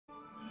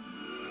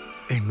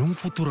En un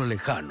futuro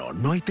lejano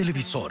no hay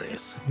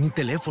televisores, ni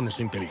teléfonos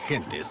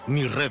inteligentes,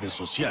 ni redes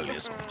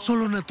sociales.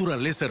 Solo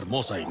naturaleza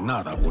hermosa y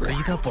nada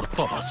aburrida por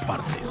todas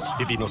partes.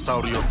 Y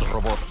dinosaurios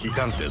robots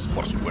gigantes,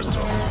 por supuesto.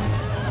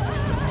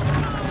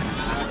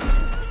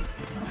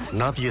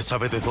 Nadie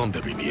sabe de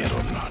dónde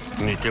vinieron,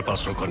 ni qué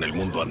pasó con el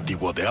mundo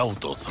antiguo de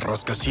autos,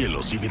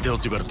 rascacielos y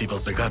videos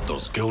divertidos de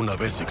gatos que una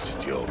vez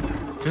existió.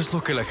 Es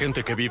lo que la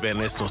gente que vive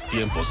en estos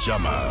tiempos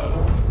llama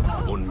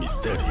un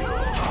misterio.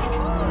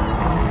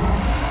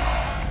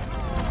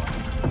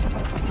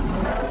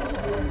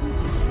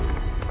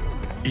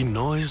 Y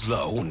no es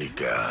la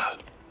única.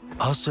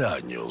 Hace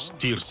años,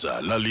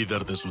 Tirsa, la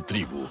líder de su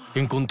tribu,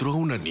 encontró a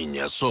una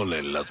niña sola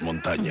en las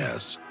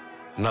montañas.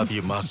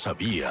 Nadie más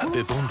sabía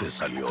de dónde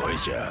salió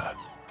ella.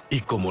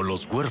 Y como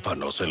los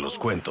huérfanos en los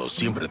cuentos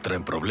siempre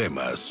traen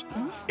problemas,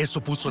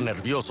 eso puso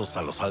nerviosos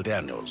a los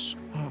aldeanos.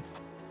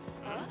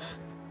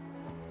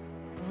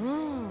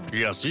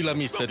 Y así la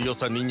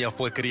misteriosa niña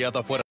fue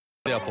criada fuera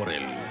por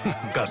el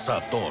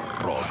cazador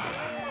Ross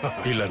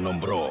y la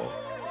nombró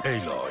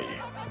Aloy.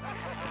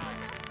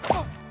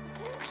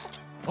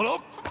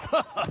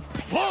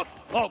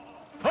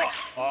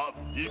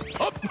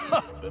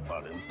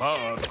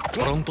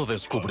 Pronto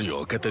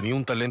descubrió que tenía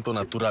un talento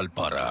natural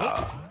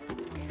para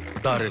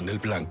dar en el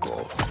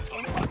blanco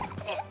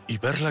y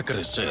verla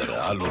crecer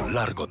a lo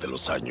largo de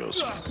los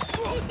años,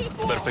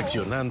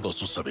 perfeccionando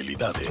sus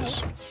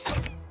habilidades.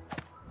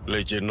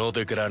 Le llenó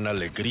de gran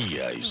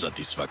alegría y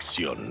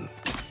satisfacción.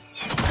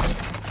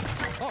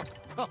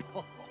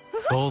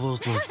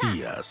 Todos los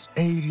días,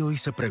 Aloy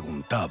se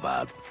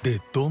preguntaba de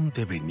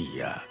dónde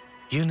venía,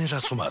 quién era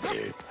su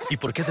madre y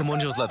por qué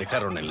demonios la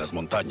dejaron en las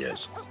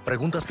montañas.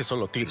 Preguntas que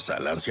solo Tirsa,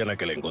 la anciana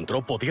que la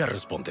encontró, podía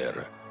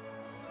responder.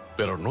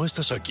 Pero no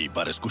estás aquí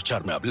para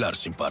escucharme hablar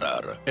sin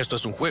parar. Esto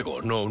es un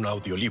juego, no un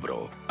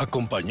audiolibro.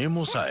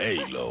 Acompañemos a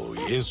Aloy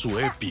en su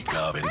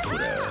épica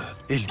aventura.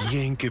 El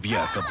día en que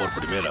viaja por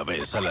primera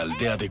vez a la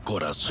aldea de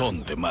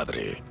Corazón de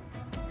Madre.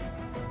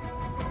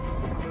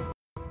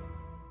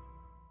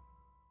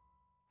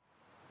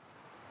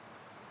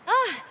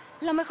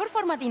 La mejor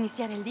forma de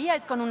iniciar el día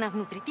es con unas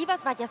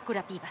nutritivas bayas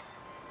curativas.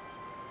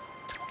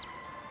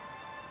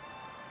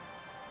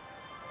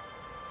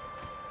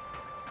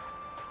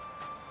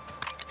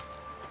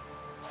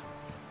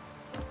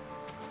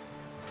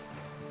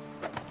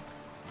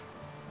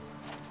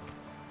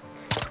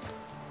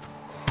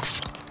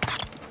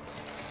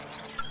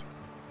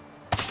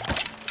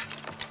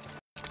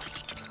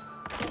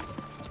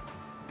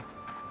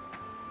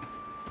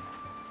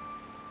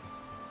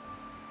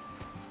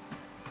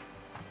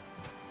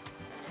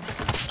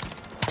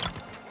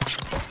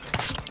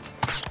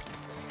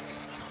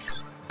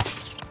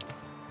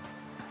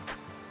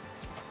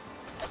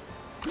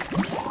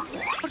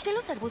 ¿Por qué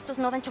los arbustos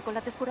no dan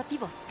chocolates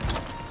curativos?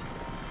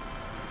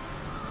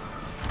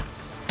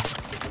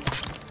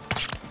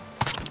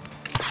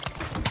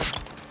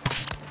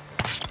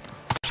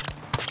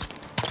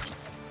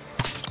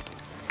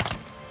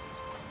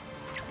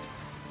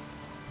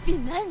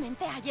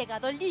 Finalmente ha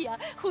llegado el día,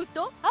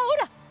 justo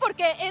ahora,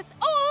 porque es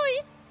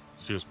hoy.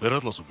 Si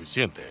esperas lo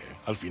suficiente,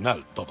 al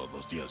final todos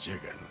los días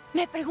llegan.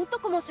 Me pregunto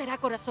cómo será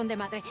Corazón de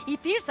Madre. Y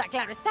Tirsa,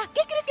 claro está.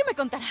 ¿Qué crees que me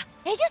contará?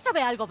 Ella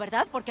sabe algo,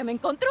 ¿verdad? Porque me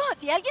encontró.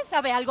 Si alguien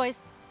sabe algo es...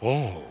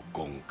 Oh,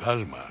 con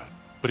calma.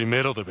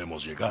 Primero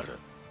debemos llegar.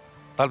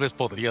 Tal vez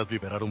podrías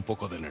liberar un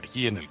poco de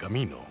energía en el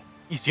camino.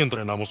 ¿Y si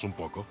entrenamos un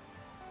poco?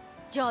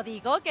 Yo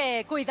digo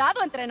que...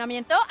 Cuidado,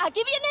 entrenamiento.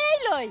 ¡Aquí viene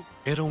Aloy!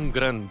 Era un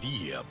gran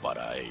día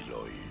para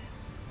Aloy.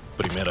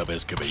 Primera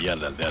vez que veía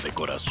la aldea de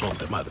Corazón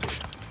de Madre.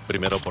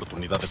 Primera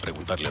oportunidad de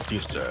preguntarle a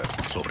Tirsa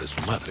sobre su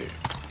madre.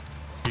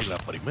 Y la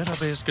primera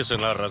vez que se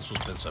narran sus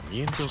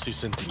pensamientos y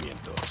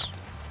sentimientos.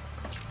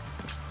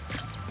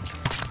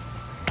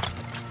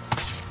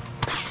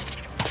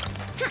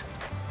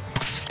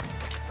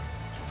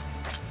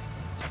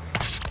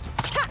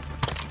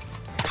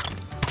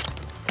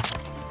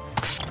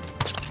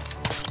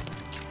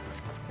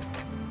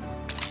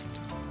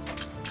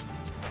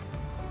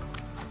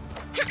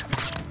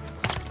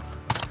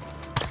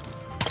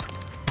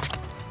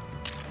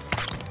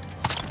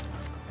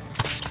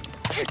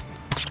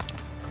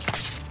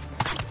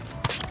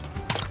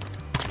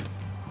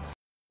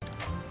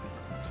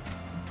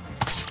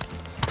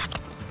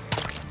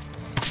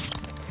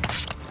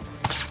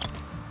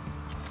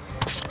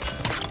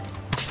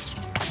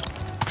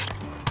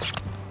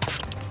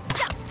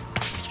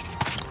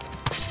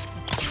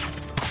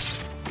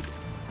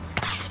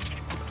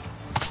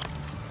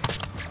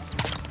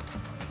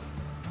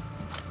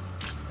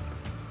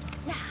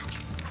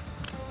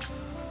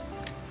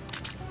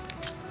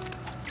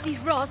 Si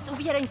Rost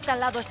hubiera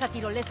instalado esa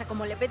tirolesa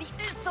como le pedí,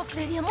 esto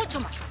sería mucho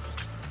más fácil.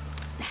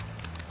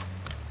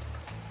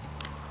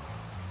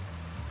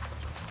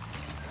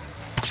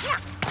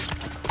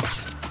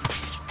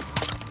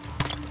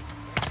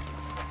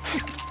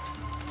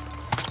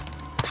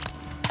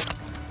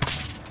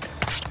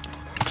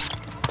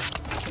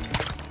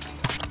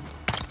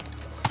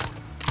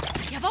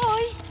 ¡Ya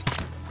voy!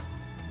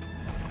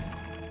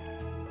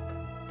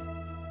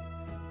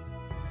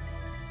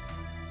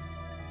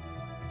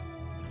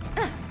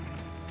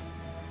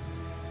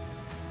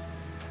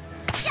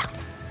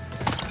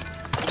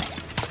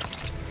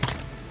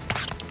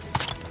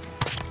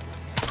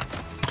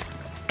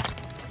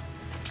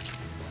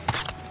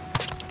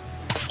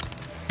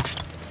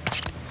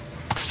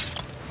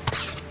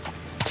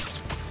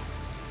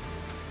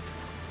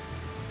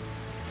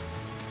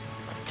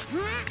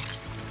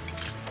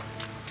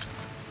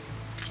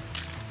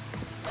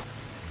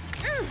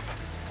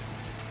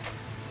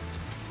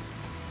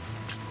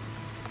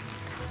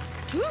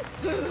 ¡Ay,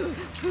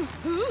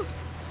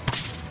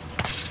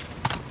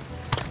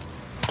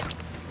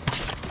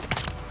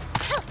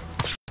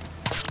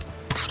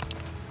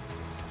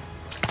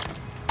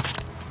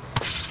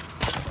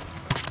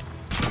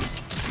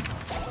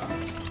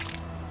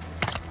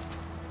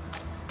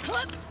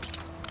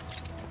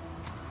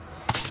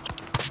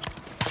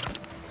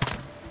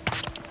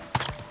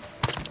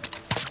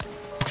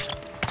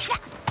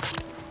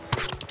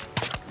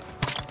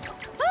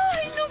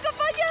 nunca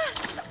falla!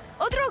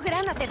 Otro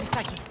gran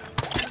aterrizaje.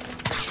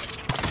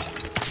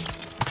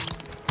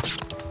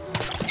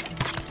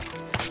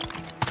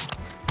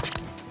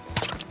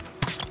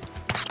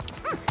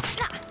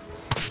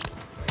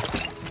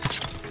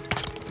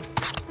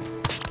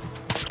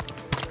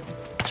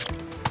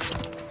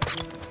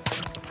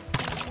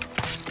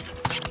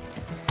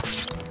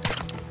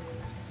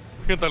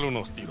 ¿Qué tal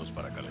unos tiros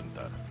para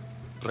calentar?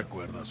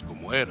 Recuerdas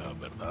cómo era,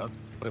 ¿verdad?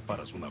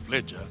 Preparas una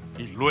flecha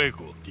y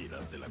luego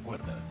tiras de la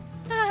cuerda.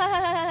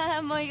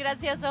 Ah, muy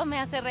gracioso. Me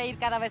hace reír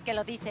cada vez que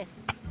lo dices.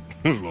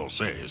 Lo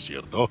sé,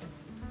 ¿cierto?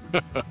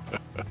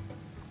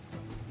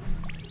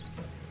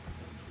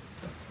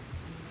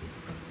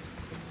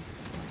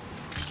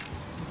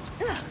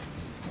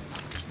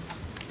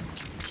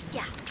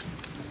 Ya.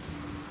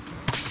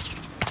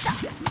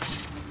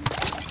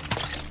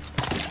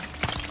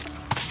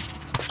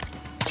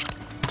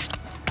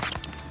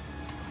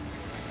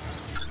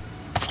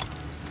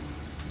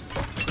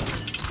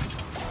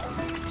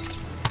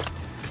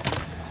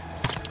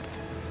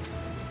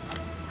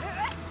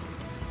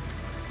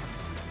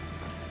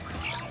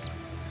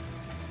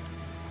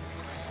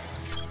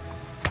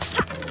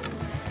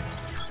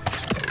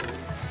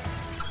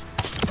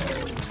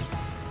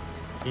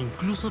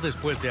 Incluso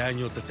después de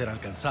años de ser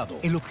alcanzado,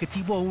 el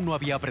objetivo aún no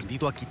había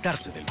aprendido a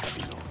quitarse del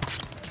camino.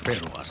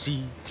 Pero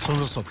así son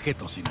los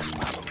objetos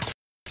inanimados.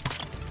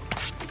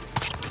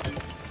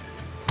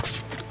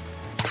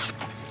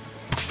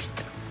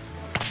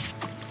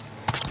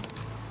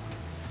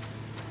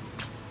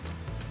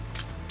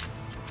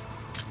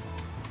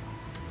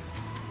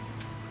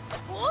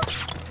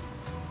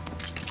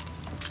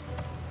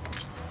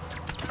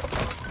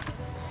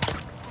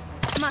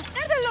 Más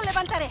tarde lo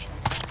levantaré.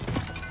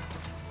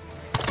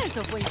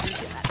 Eso fue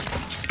impresionante.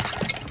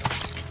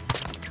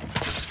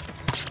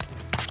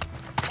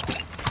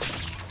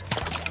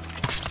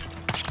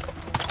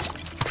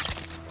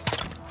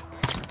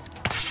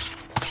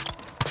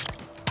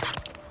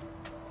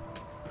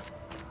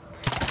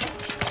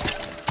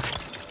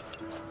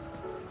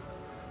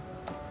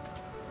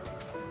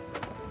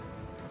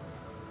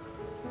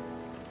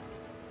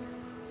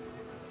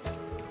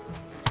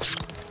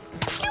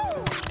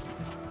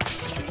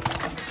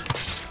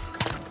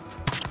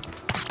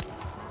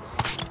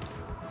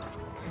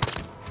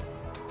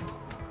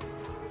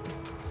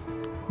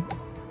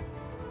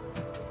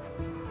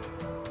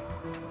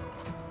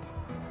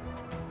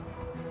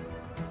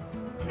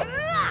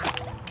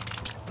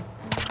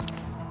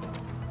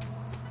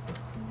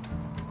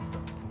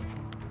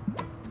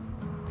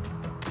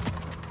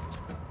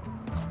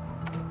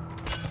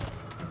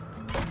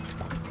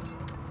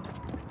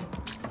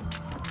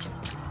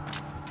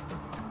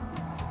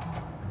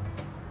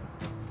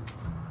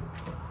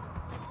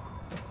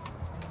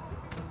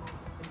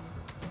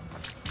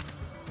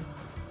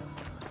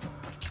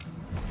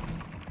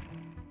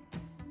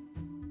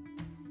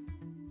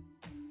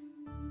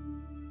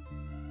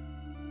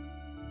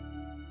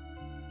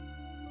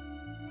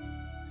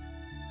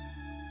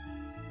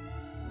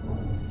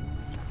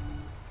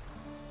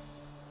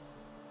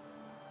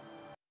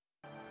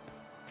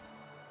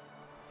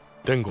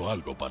 Tengo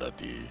algo para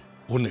ti.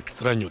 Un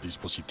extraño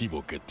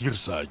dispositivo que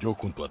Tirsa halló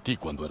junto a ti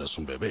cuando eras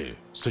un bebé.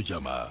 Se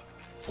llama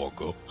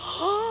Foco.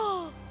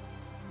 ¡Oh!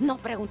 No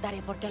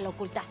preguntaré por qué lo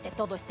ocultaste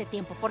todo este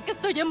tiempo, porque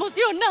estoy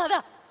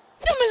emocionada.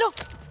 ¡Dámelo!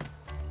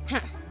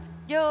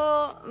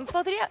 Yo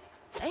podría...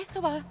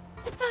 Esto va...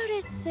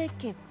 Parece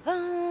que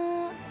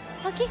va...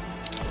 aquí.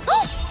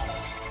 ¡Oh!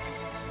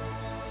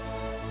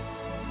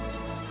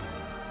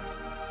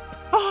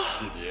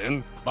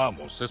 Bien,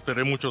 vamos.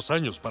 Esperé muchos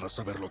años para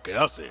saber lo que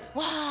hace.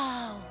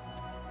 ¡Wow!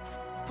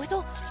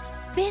 Puedo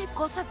ver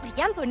cosas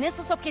brillando en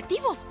esos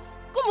objetivos,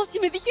 como si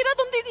me dijera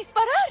dónde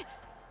disparar.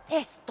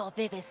 Esto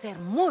debe ser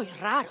muy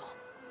raro.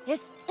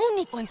 Es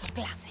único en su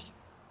clase.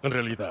 En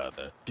realidad,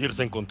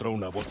 Tirsa encontró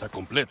una bolsa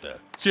completa.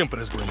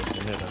 Siempre es bueno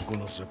tener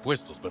algunos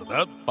repuestos,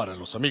 ¿verdad? Para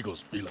los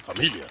amigos y la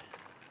familia.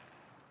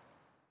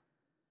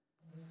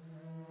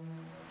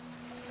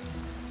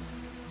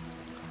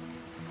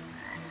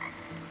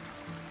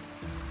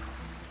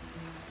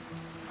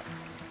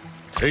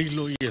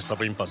 Aloy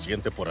estaba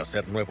impaciente por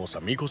hacer nuevos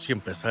amigos y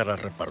empezar a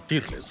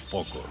repartirles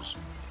focos.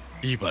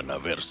 Iban a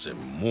verse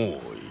muy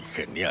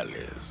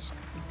geniales.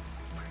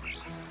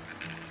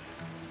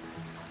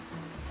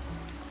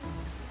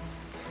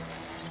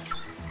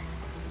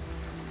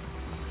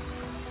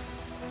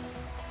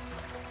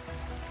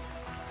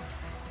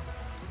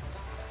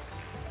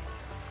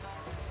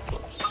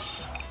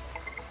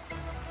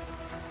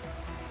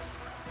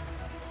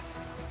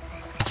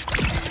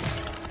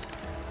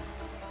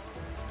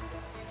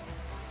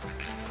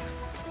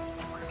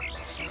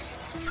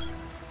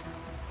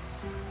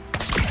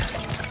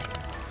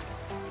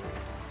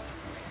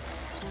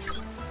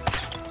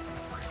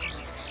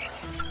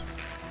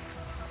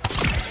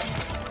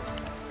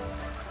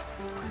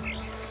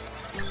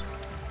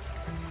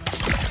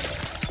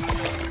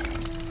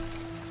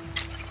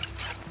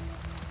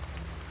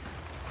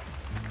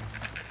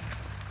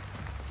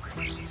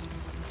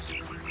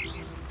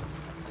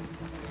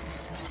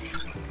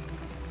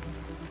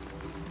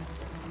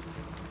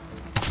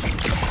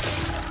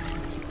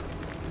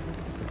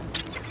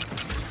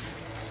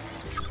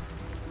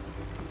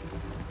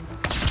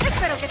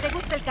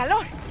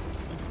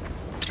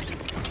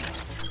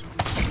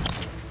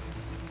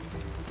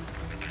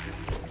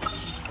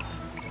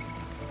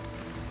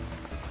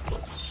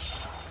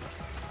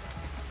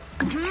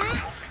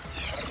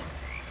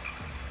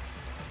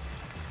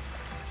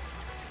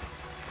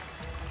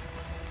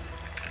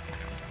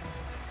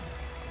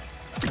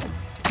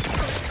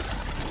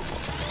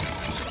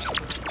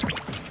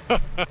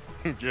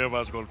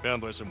 Llevas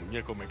golpeando a ese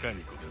muñeco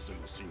mecánico desde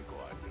los 5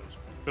 años,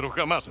 pero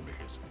jamás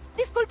envejece.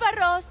 Disculpa,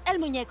 Ross. El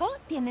muñeco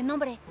tiene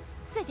nombre.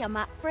 Se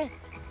llama Fred.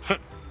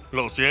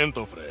 Lo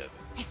siento, Fred.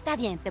 Está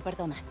bien, te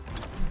perdona.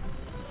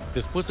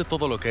 Después de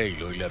todo lo que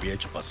Aloy le había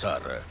hecho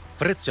pasar,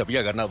 Fred se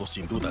había ganado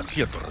sin duda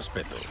cierto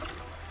respeto.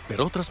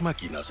 Pero otras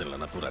máquinas en la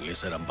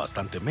naturaleza eran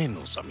bastante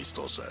menos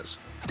amistosas.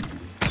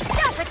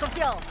 ¡Ya se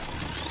cogió!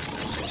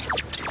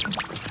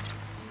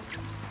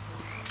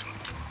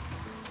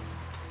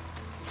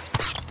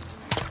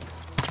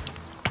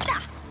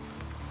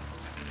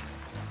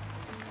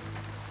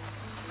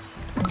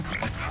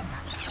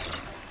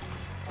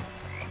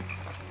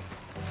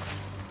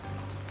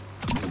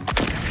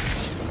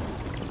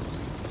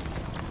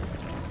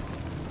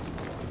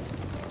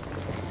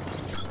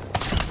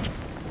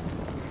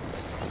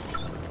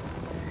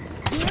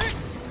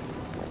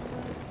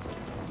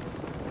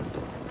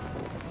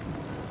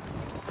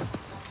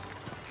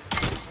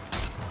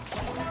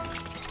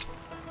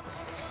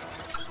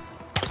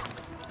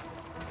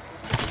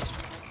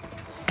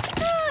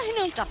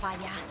 Nunca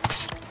falla.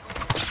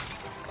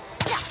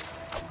 Ya.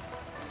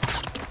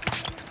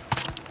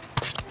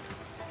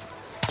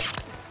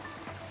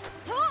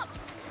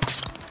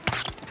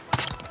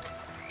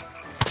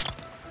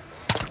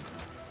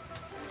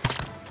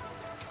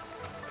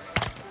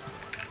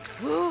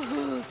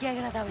 Qué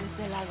agradable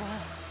es el agua.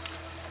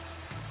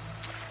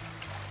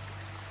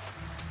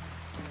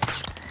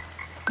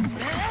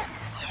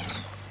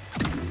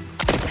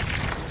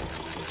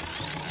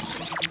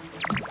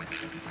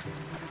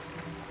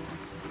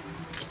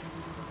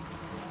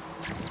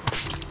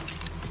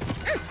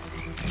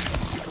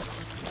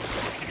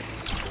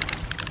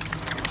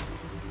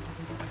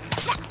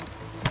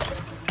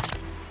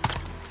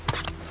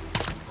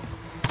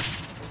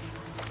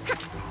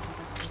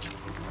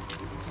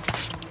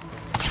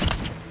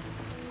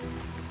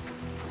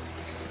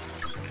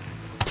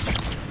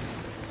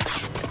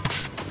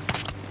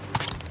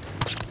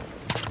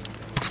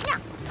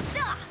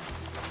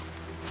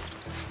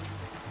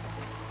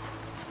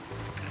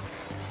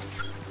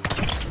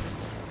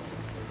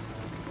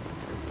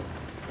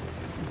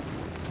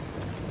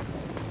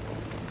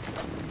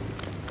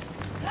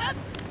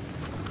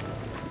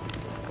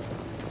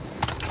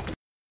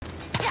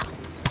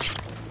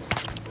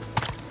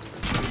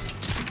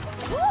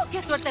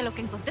 ¡Qué suerte lo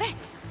que encontré!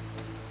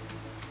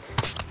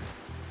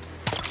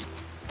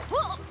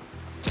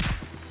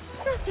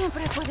 No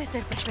siempre puede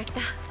ser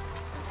perfecta.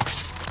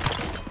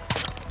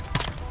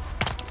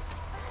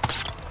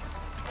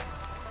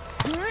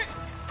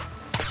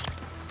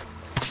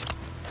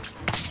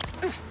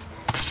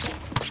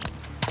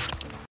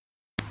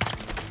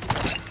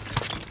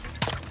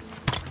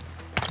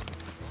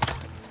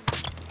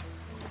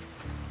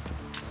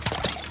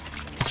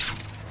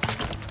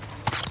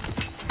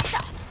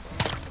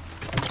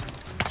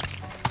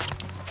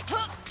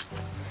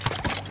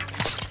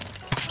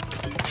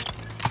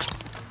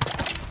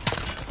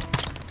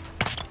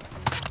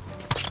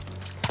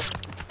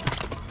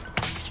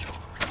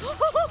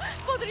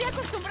 Podría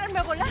acostumbrarme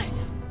a volar.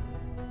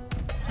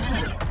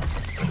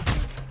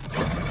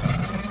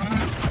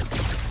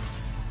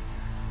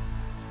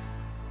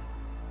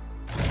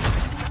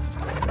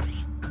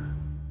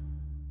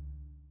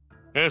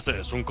 Ese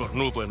es un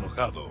cornudo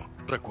enojado.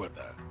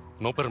 Recuerda,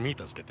 no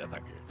permitas que te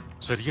ataque.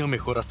 Sería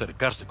mejor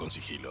acercarse con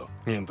sigilo.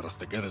 Mientras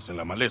te quedes en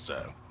la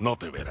maleza, no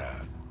te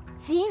verá.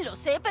 Sí, lo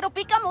sé, pero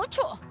pica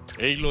mucho.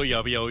 Aloy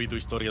había oído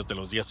historias de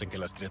los días en que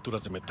las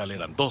criaturas de metal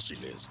eran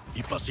dóciles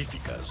y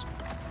pacíficas.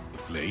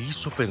 Le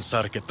hizo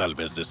pensar que tal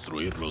vez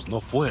destruirlos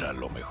no fuera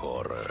lo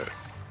mejor.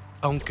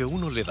 Aunque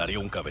uno le daría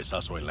un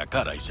cabezazo en la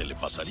cara y se le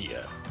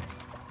pasaría.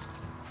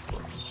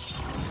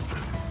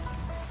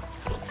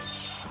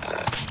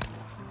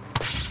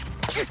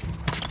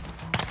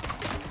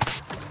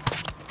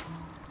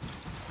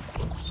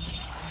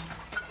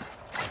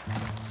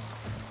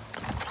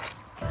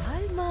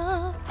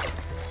 Calma.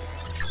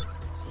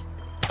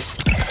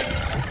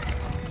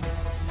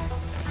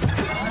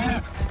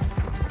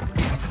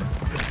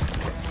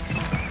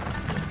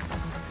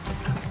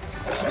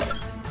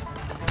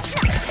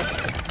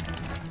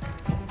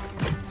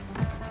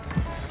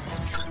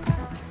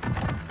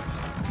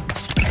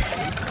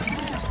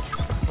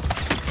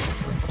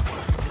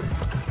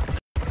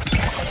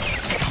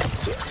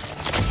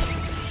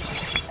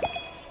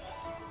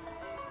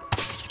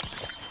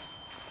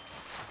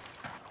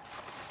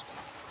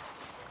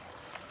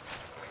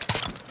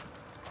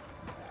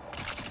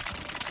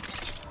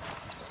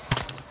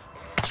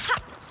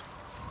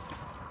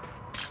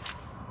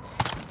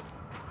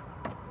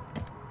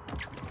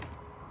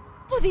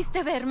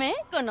 ¿Pudiste verme?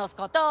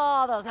 Conozco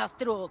todos los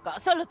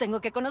trucos. Solo tengo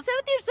que conocer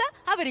a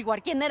Tirsa,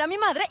 averiguar quién era mi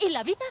madre y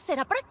la vida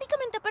será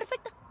prácticamente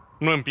perfecta.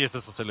 No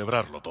empieces a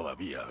celebrarlo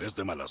todavía, es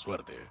de mala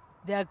suerte.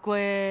 De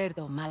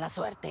acuerdo, mala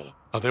suerte.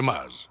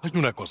 Además, hay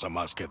una cosa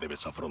más que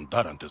debes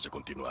afrontar antes de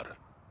continuar.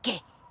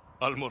 ¿Qué?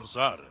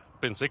 Almorzar.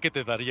 Pensé que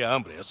te daría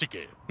hambre, así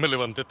que me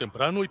levanté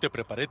temprano y te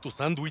preparé tu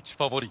sándwich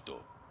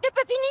favorito. ¿De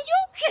pepinillo?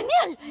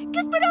 ¡Genial! ¿Qué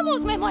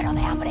esperamos? ¡Me muero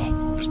de hambre!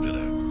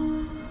 Espera.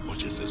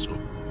 ¿Oyes eso?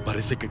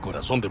 Parece que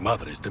Corazón de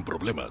Madre está en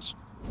problemas.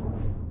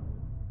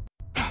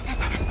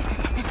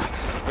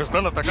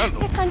 ¡Están atacando!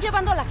 Se están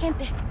llevando a la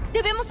gente.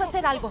 Debemos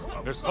hacer algo.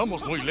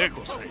 Estamos muy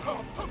lejos, Aloy.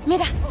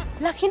 Mira,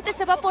 la gente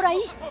se va por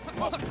ahí.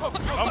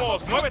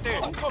 ¡Vamos, muévete!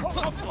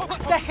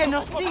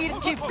 ¡Déjenos ir,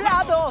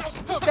 chiflados!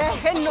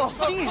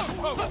 ¡Déjenos ir!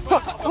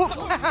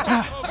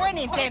 ¡Buen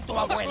intento,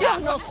 abuela! ¡Yo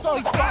no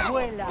soy tu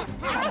abuela!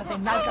 Cara de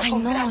nalga Ay,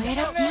 con no, grandes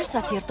era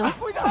Tirsa, ¿cierto?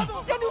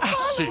 ¡Cuidado! ¡Tiene un...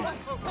 Sí.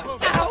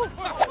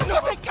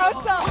 ¡No se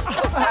cansa!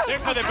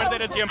 ¡Deja de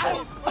perder el tiempo!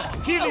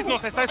 ¡Gillis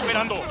nos está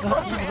esperando!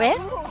 ¿Lo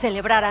ves?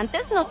 Celebrar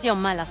antes nos dio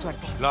mala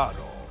suerte.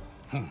 Claro.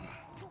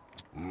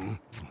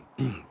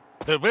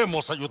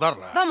 Debemos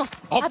ayudarla. Vamos,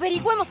 Oh.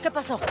 averigüemos qué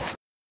pasó.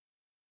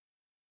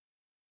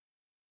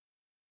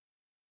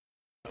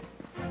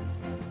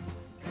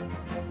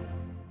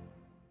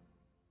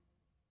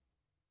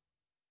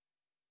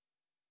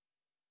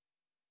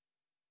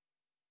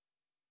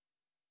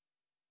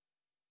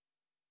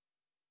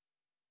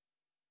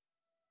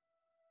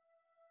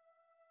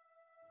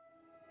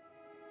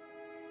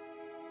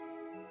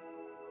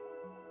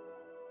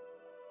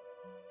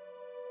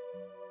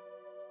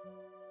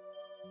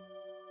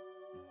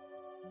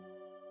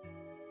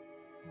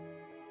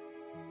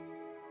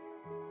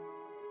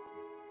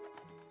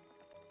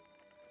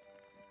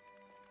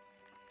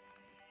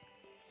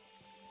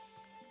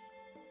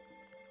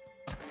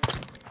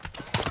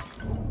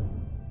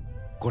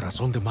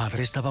 Corazón de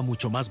Madre estaba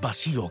mucho más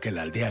vacío que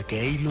la aldea que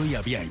Aloy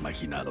había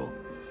imaginado.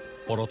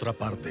 Por otra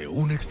parte,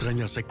 una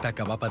extraña secta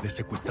acababa de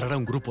secuestrar a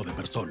un grupo de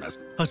personas,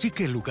 así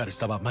que el lugar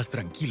estaba más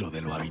tranquilo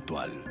de lo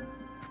habitual.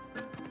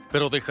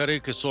 Pero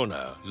dejaré que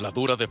Sona, la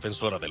dura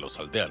defensora de los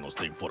aldeanos,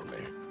 te informe.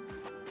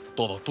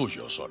 Todo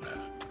tuyo,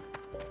 Sona.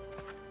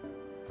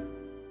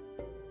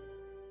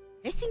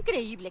 Es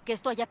increíble que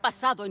esto haya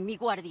pasado en mi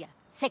guardia.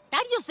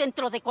 Sectarios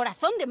dentro de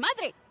Corazón de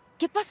Madre.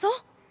 ¿Qué pasó?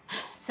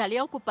 Salí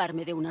a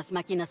ocuparme de unas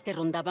máquinas que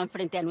rondaban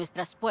frente a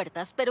nuestras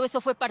puertas, pero eso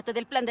fue parte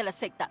del plan de la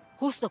secta.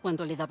 Justo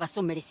cuando le daba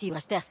su merecido a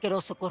este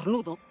asqueroso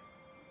cornudo,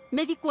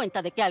 me di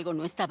cuenta de que algo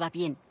no estaba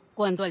bien.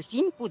 Cuando al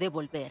fin pude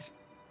volver,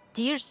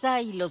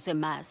 Tirsa y los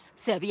demás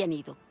se habían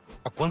ido.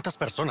 ¿A cuántas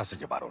personas se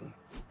llevaron?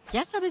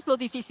 Ya sabes lo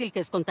difícil que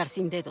es contar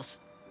sin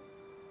dedos.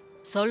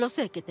 Solo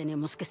sé que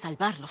tenemos que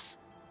salvarlos.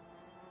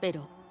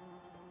 Pero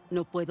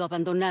no puedo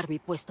abandonar mi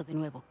puesto de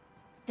nuevo.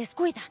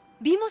 Descuida.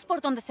 Vimos por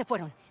dónde se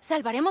fueron.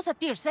 Salvaremos a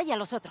Tirsa y a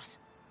los otros.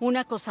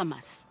 Una cosa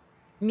más.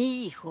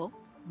 Mi hijo,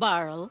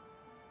 Barl,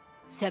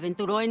 se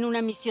aventuró en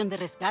una misión de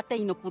rescate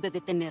y no pude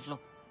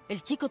detenerlo.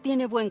 El chico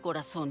tiene buen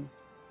corazón,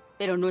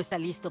 pero no está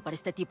listo para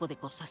este tipo de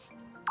cosas.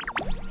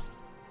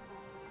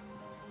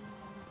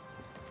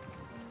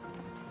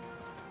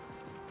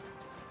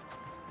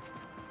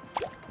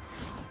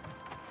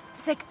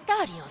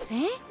 Sectarios,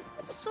 ¿eh?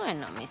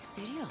 Suena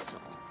misterioso.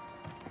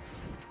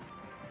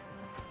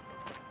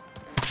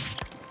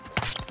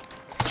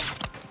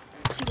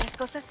 Si las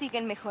cosas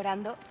siguen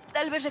mejorando,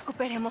 tal vez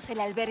recuperemos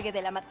el albergue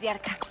de la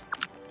matriarca.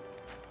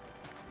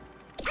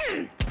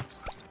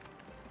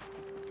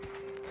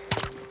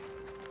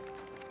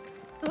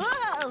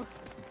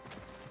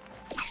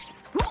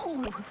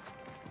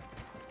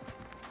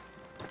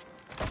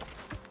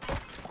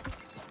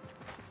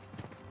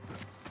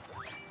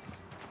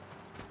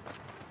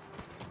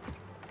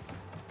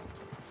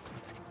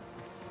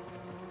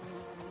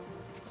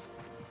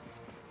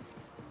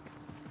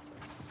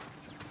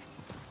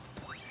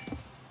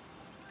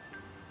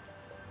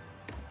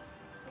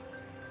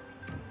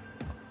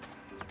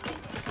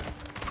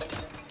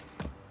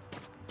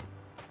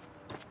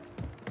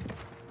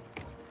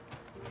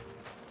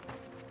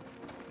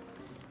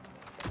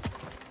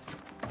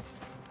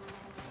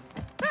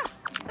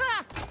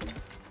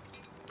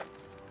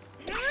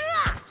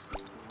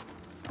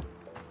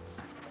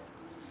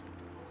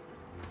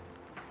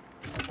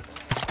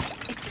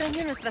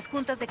 Extraño nuestras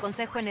juntas de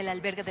consejo en el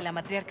albergue de la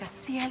matriarca.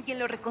 Si alguien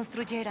lo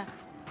reconstruyera.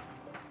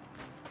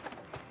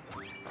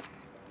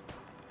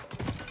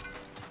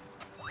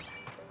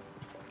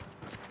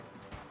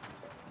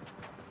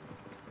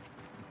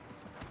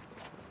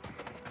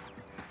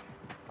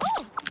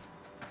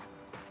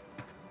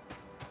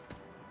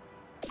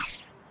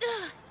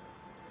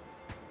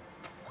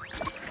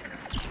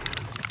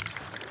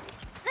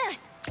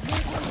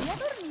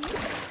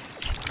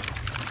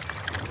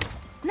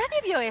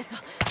 Nadie vio eso,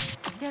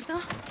 ¿cierto?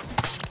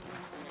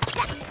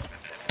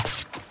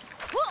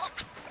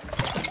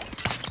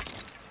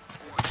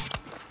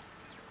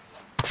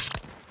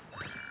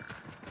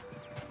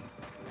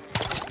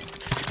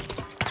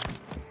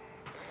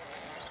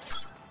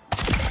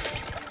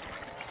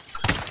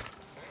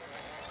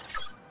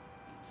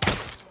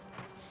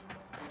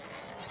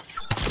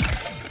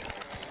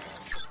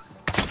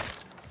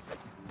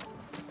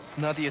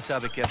 Nadie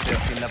sabe qué hacer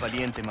sin la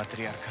valiente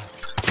matriarca.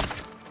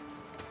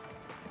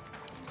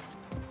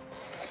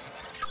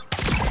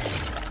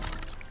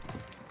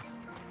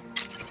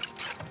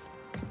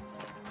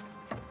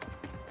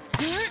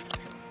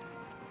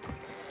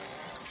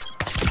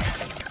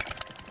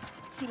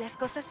 las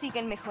cosas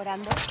siguen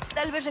mejorando,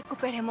 tal vez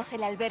recuperemos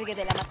el albergue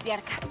de la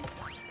matriarca.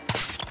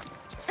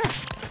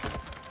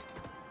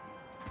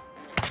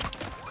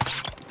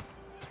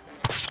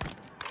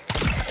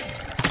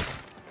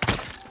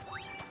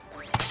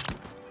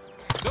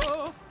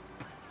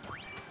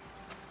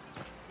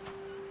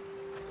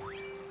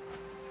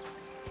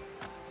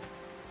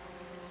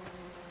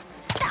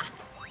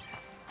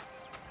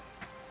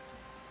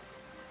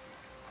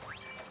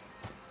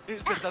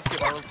 Es verdad que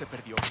Baron se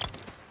perdió.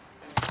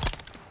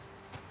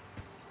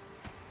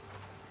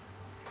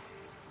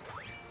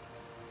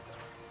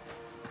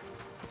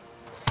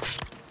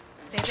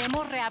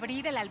 Debemos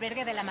reabrir el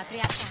albergue de la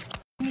matriarca.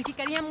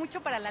 Significaría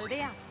mucho para la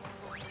aldea.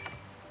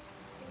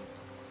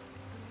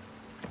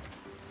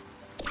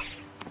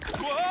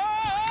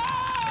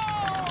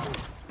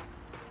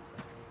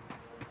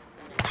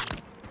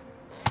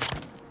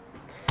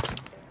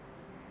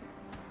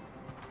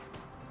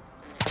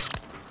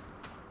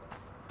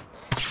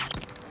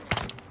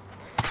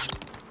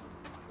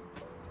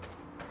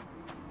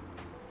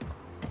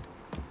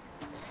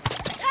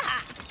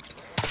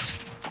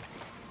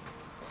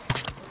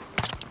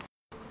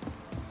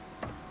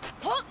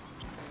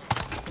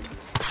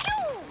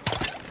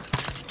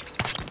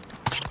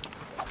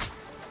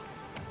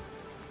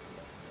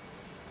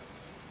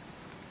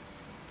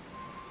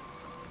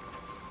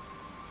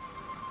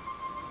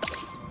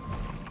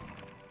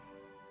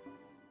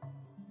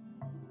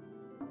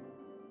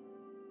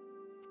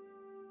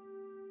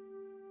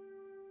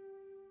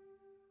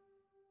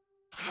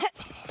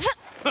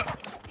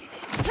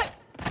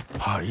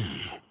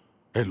 Ahí,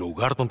 el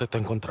lugar donde te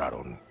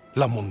encontraron.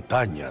 La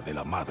montaña de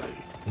la madre.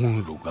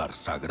 Un lugar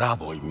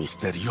sagrado y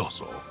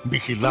misterioso.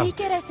 Vigilante. ¿Y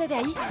qué era ese de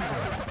ahí?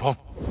 Oh.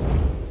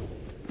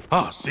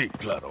 Ah, sí,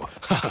 claro.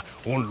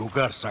 Un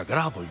lugar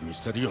sagrado y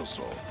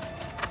misterioso.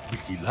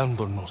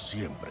 Vigilándonos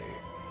siempre.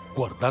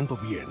 Guardando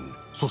bien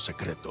sus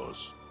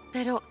secretos.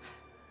 Pero,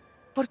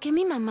 ¿por qué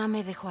mi mamá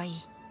me dejó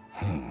ahí?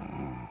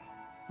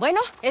 Bueno,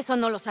 eso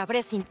no lo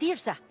sabré sin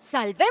Tirsa.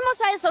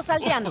 ¡Salvemos a esos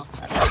aldeanos!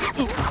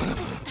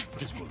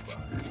 Disculpa.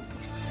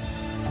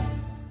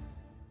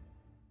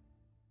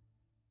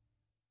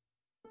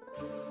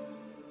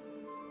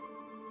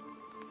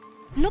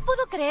 No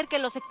puedo creer que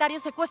los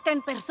sectarios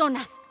secuestren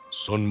personas.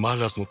 Son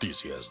malas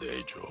noticias, de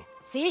hecho.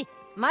 Sí,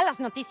 malas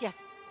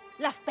noticias.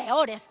 Las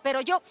peores,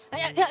 pero yo...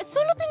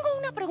 solo tengo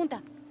una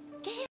pregunta.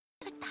 ¿Qué es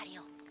un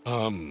sectario?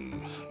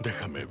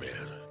 Déjame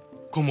ver.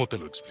 ¿Cómo te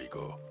lo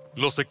explico?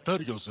 Los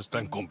sectarios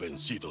están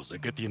convencidos de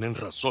que tienen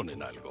razón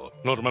en algo.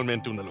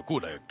 Normalmente una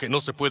locura que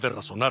no se puede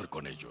razonar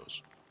con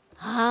ellos.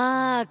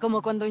 Ah,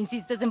 como cuando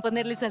insistes en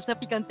ponerle salsa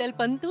picante al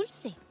pan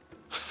dulce.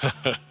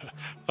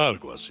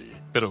 Algo así,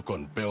 pero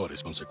con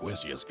peores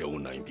consecuencias que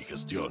una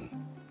indigestión.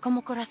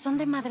 Como corazón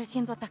de madre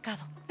siendo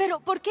atacado. Pero,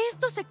 ¿por qué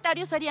estos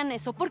sectarios harían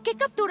eso? ¿Por qué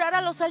capturar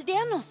a los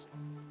aldeanos?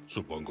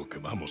 Supongo que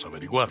vamos a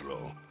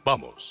averiguarlo.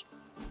 Vamos.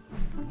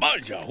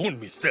 Vaya, un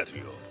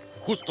misterio.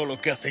 Justo lo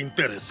que hace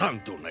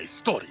interesante una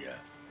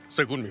historia,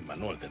 según mi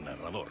manual de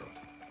narrador.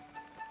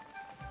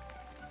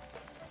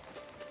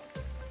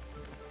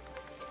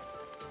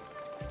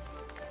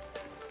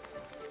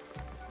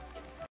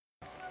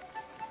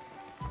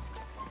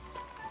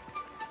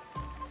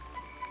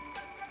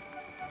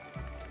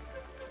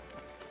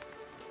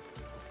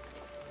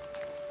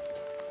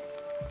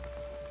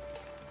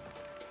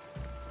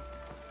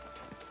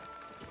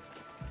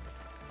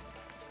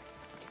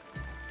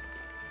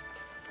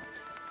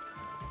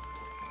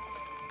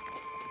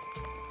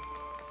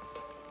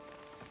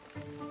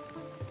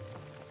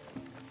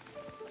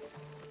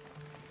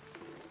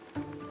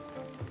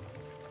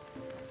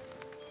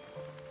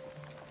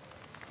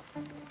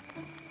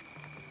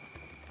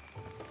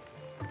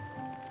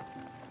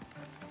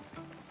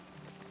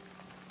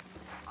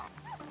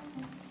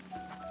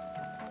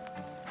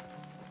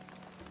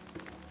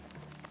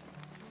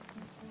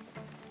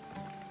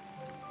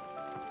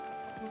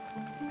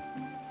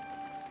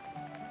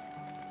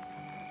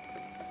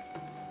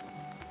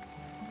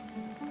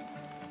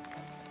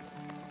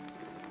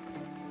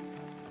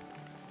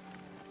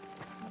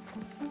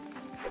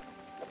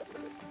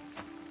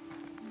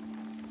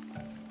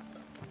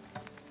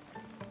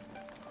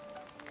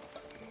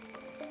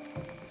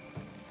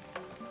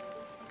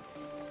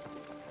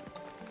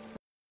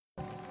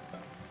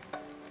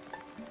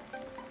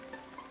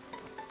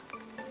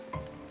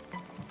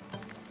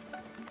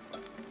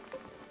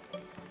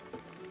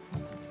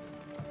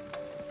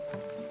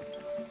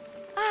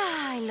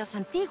 Ay, los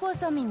antiguos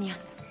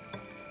dominios.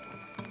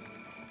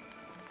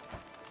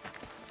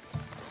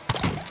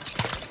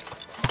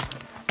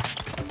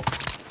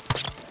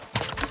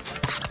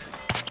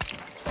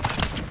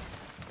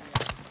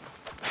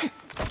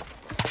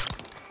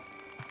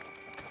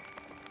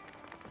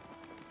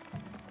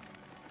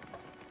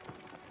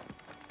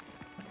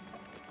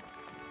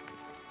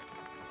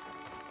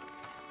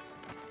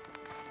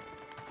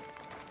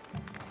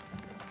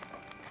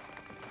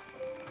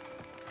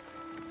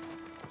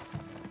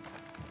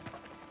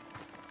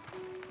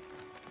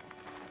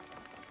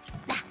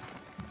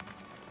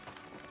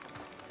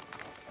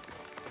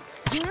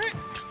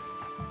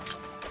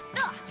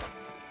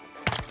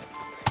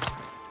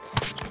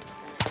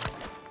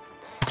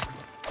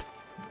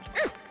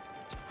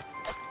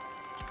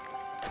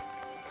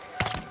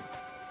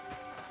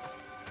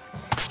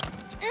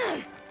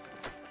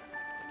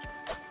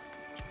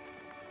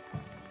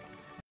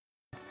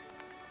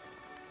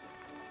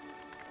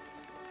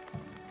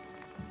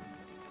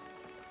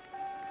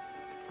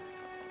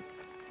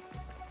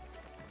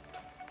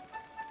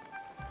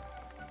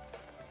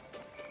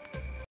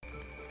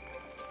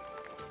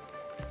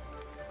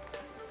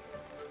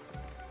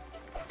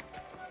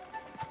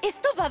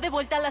 Esto va de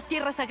vuelta a las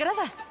tierras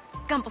sagradas.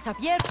 Campos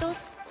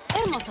abiertos,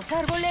 hermosos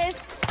árboles.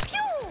 ¡Piu!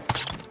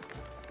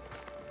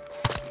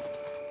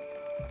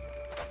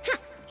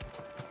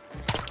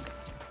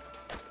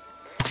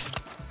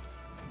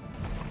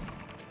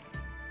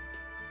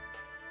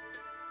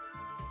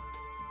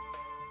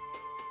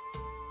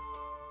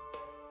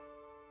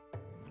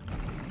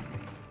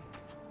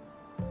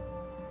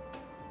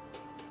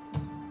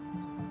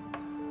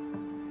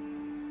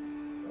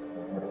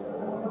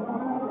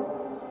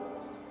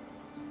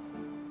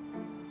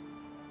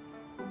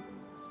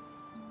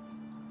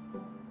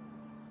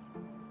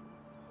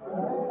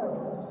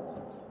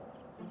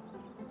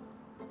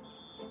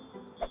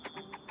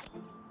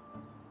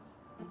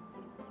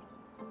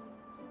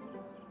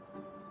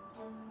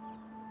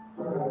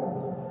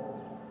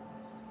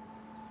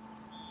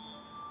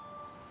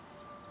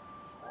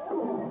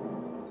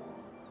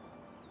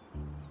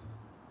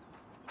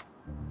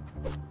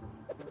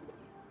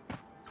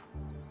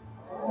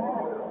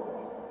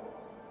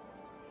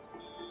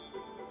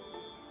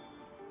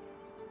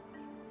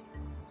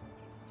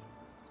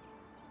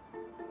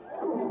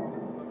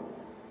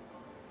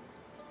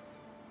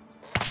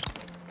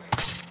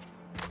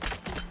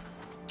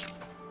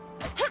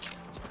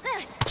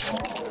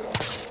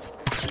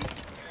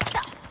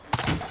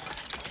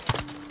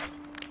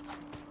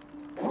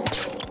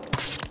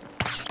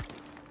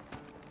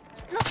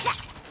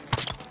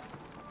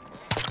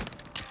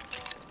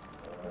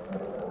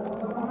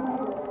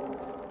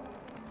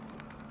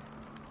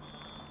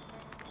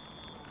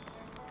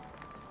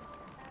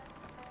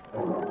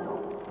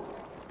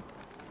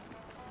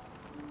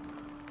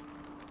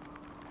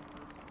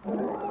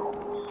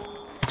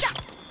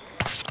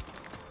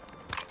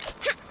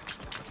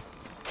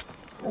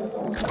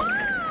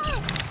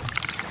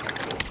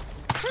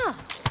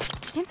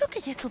 Siento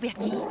que ya estuve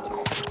aquí.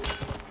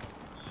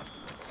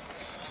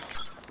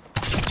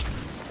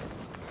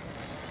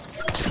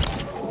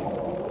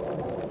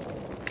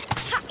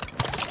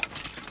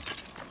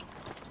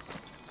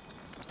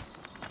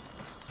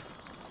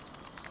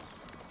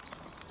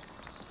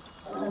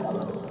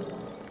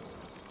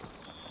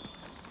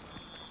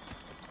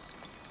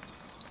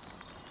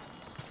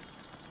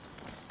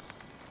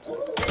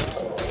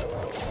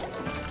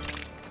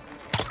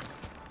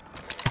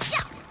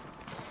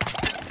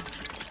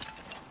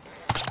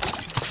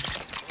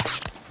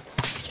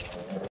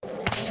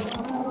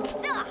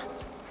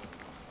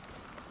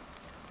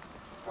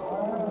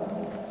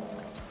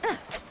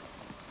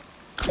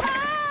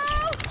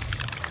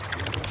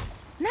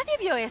 Nadie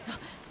vio eso,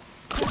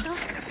 ¿cierto?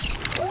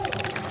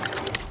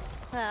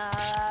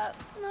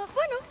 No,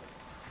 bueno.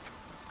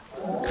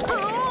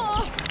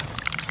 ¡Oh!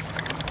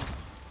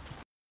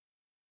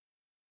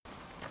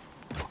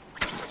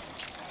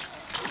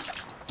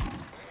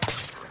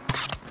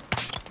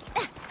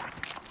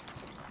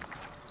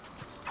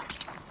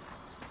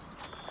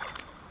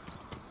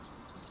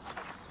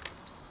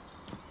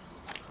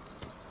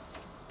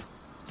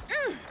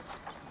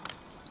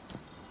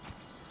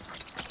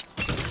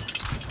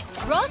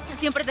 Ross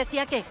siempre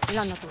decía que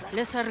la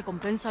naturaleza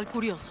recompensa al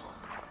curioso.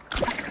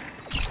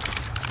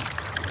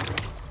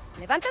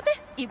 Levántate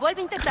y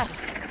vuelve a intentarlo.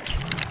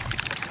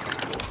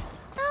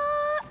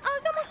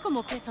 Hagamos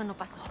como que eso no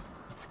pasó.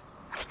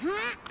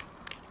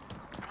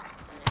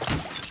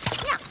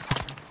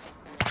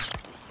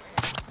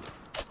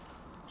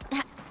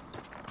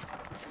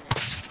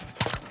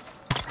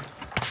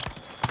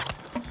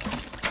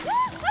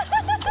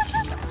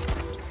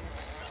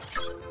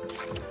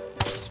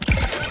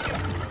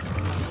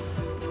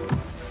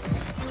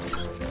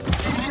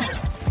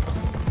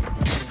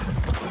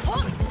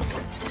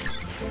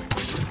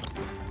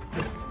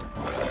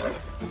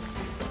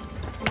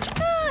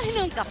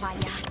 Nunca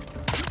falla.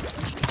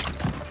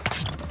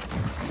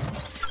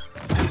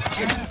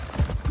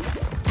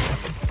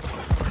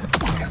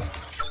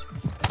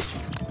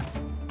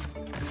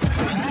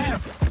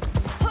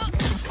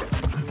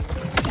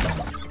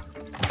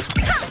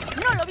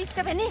 ¡No lo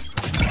viste venir!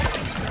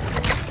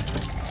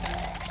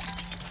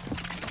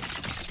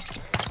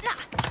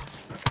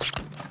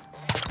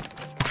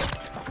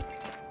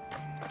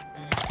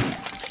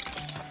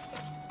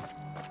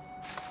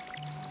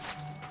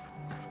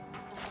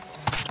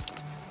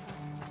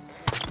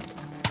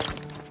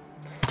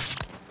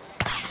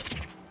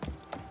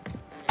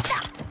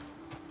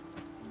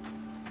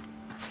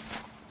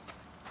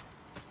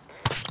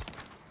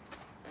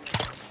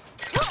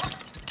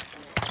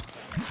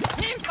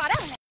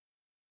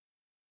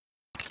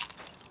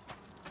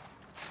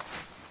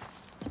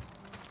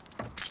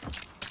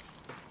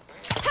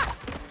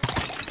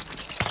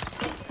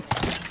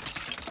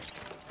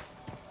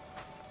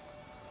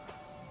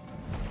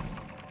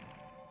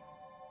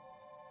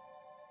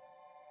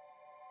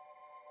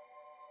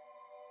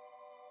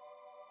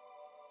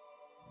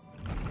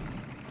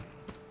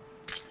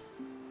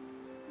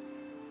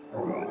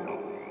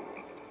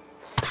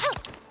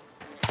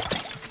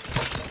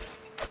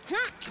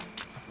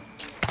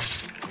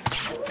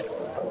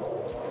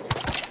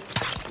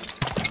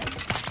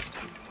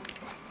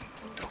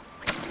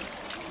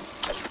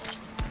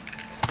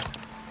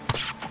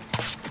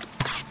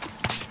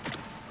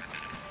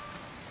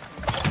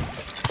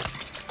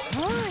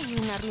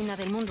 ruina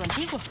del mundo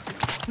antiguo.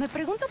 Me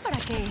pregunto para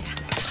qué era.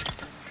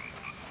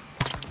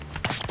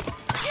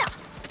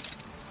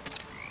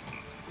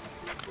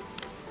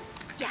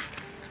 Ya.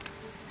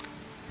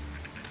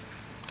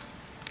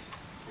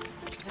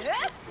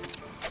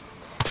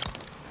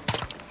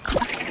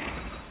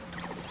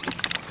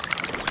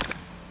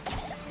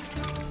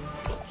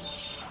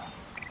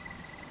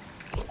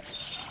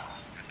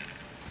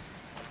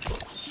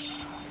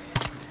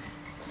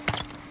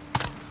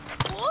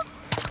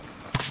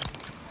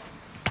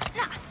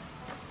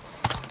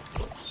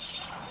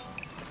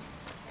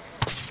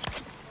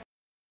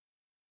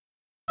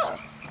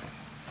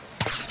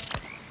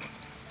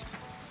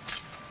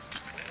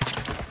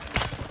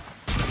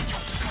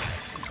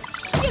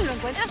 ¿Quién lo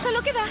encuentra?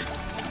 Solo queda.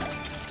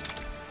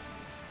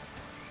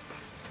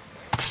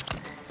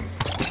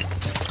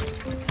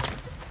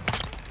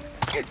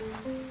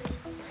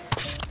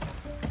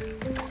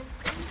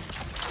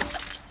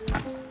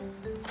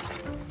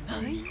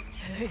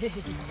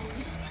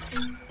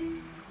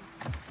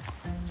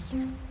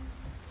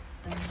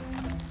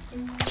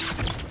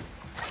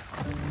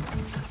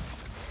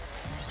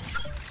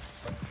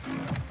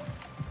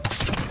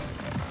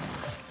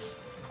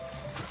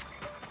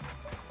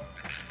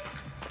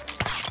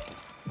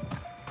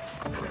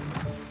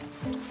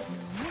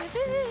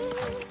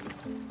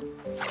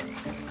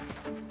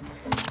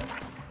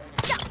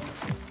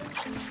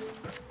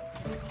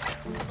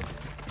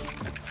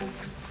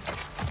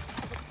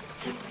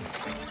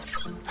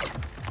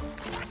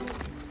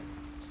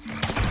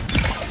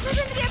 Me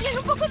vendría bien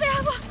un poco de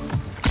agua.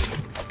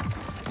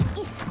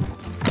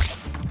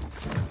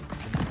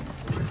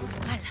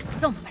 A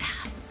las sombras.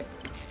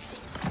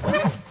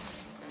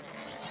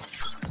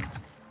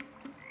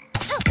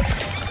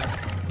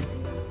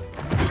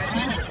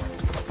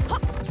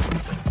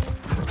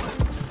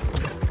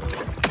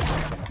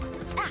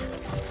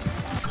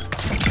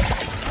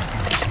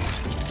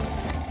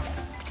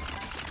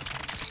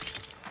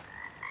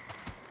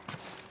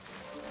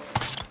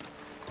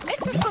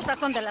 Estas cosas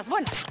son de las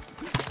buenas.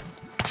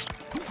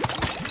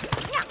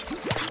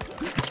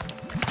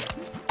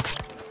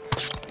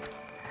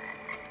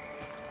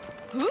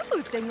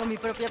 Tengo mi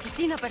propia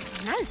piscina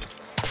personal.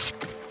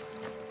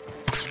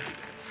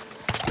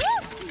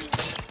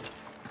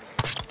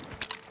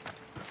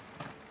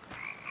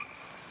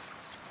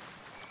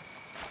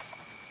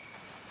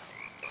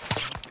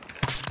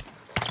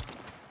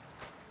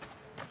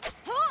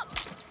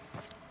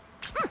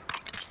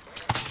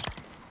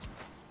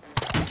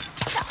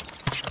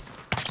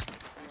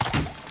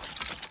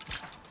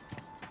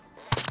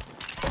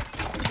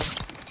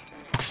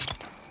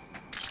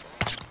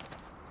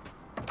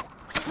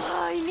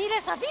 ¡Ay, mira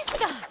esa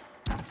vista!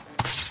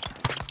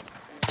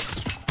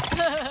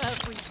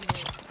 Fui yo.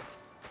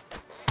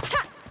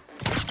 ¡Ja!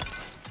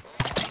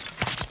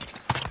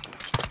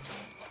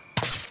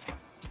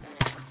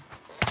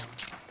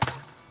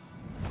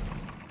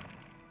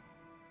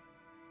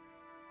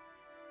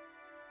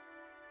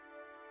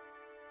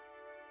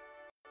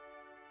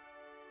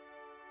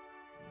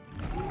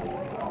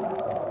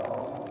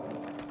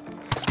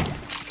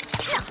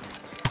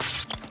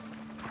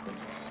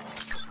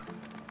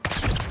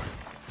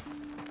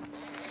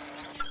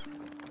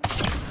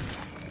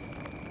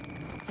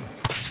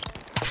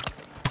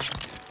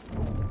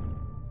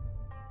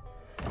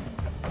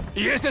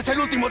 Y ese es el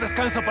último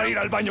descanso para ir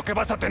al baño que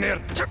vas a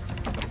tener.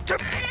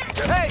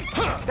 ¡Hey!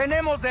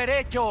 ¡Tenemos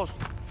derechos!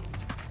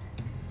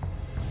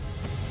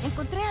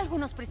 Encontré a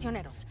algunos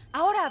prisioneros.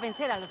 Ahora a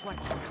vencer a los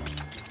guardias.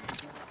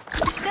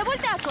 De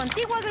vuelta a su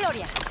antigua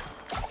gloria.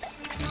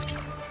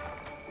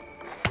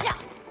 ¡Ya!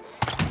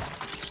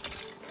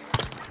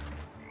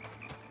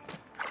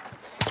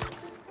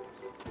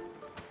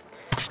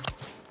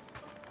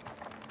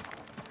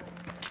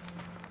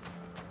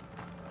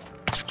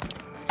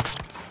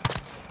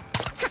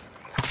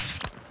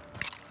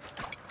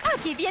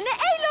 ¡Aquí viene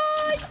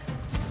Aloy!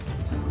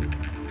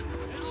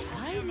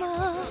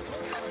 ¡Calma!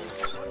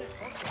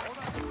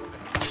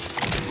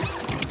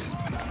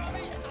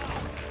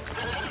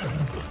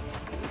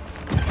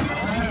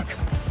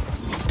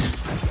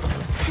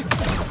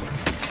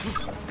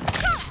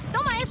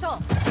 ¡Toma eso!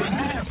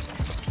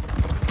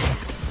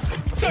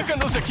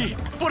 ¡Sácanos de aquí!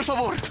 ¡Por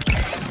favor!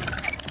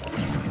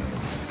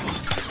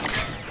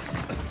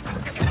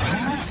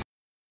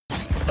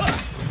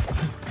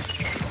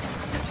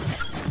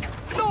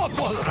 ¡No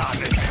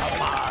podrán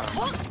escapar!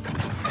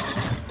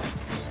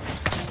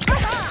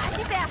 ¡Ajá!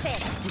 ¡Así se hace!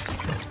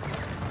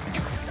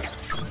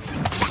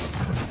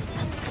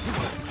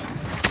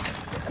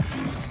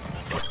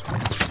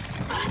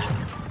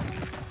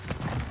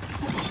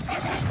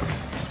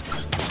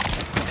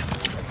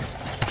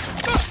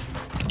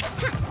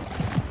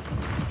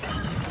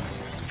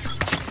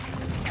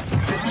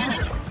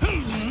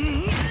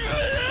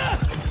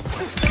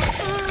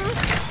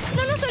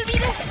 ¡No nos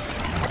olvides!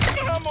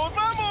 ¡Vamos,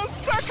 vamos!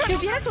 ¡Sácanos! ¡Te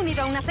hubieras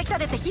unido a una secta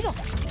de tejido!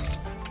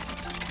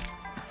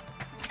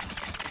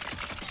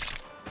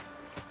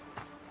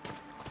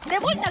 ¡De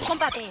vuelta al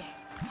combate!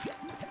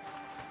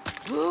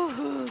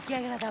 ¡Qué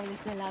agradable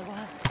está el agua!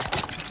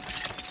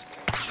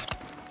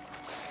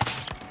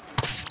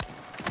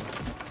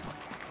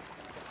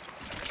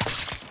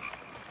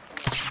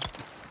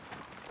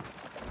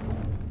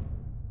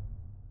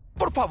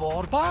 Por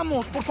favor,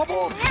 vamos, por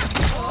favor.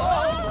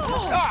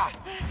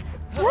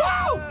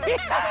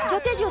 Yo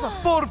te ayudo.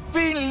 ¡Por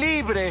fin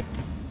libre!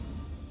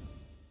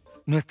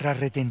 Nuestra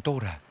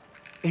redentora.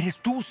 Eres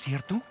tú,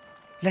 ¿cierto?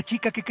 La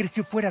chica que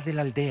creció fuera de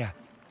la aldea.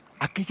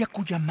 Aquella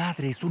cuya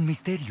madre es un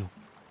misterio.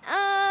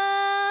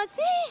 Ah,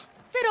 sí.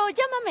 Pero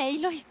llámame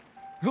Aloy.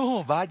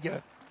 Oh,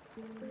 vaya.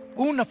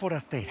 Una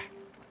forastera.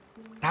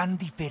 Tan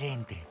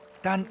diferente,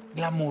 tan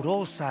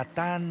glamurosa,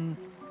 tan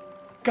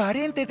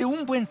carente de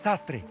un buen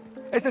sastre.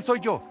 Ese soy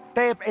yo,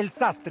 Teb el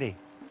sastre.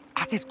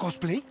 ¿Haces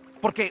cosplay?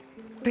 Porque,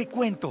 te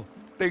cuento,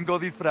 tengo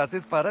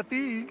disfraces para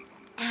ti.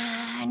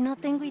 Ah, no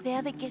tengo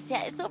idea de qué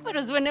sea eso,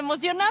 pero suena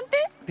emocionante.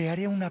 Te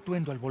haré un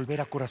atuendo al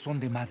volver a Corazón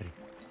de Madre.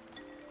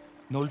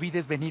 No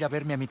olvides venir a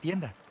verme a mi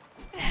tienda.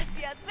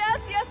 Gracias,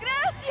 gracias,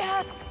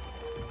 gracias.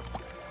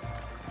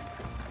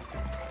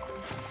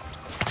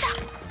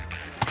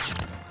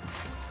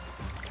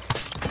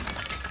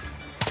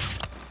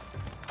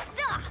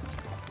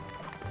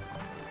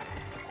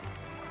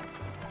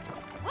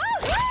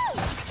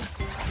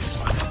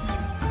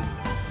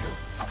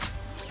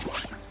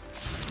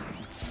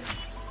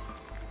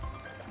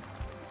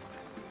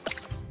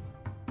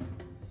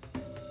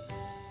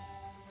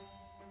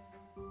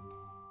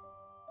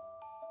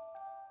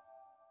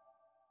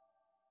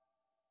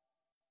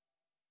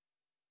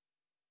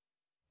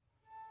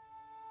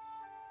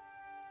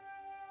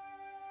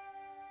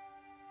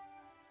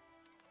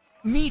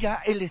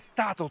 Mira el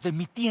estado de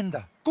mi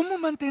tienda. ¿Cómo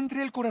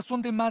mantendré el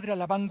Corazón de Madre a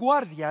la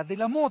vanguardia de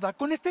la moda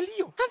con este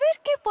lío? A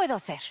ver, ¿qué puedo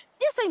hacer?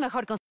 Ya soy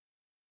mejor con...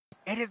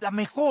 Eres la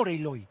mejor,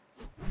 Aloy.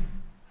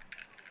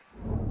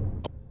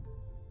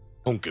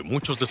 Aunque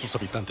muchos de sus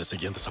habitantes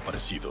seguían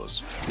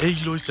desaparecidos,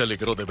 Aloy se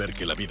alegró de ver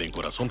que la vida en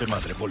Corazón de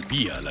Madre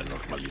volvía a la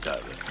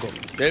normalidad. Con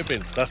Teb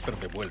el sastre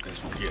de vuelta en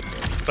su tienda,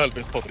 tal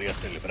vez podría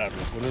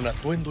celebrarlo con un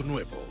atuendo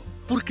nuevo.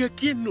 Porque a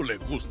quién no le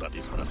gusta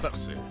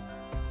disfrazarse.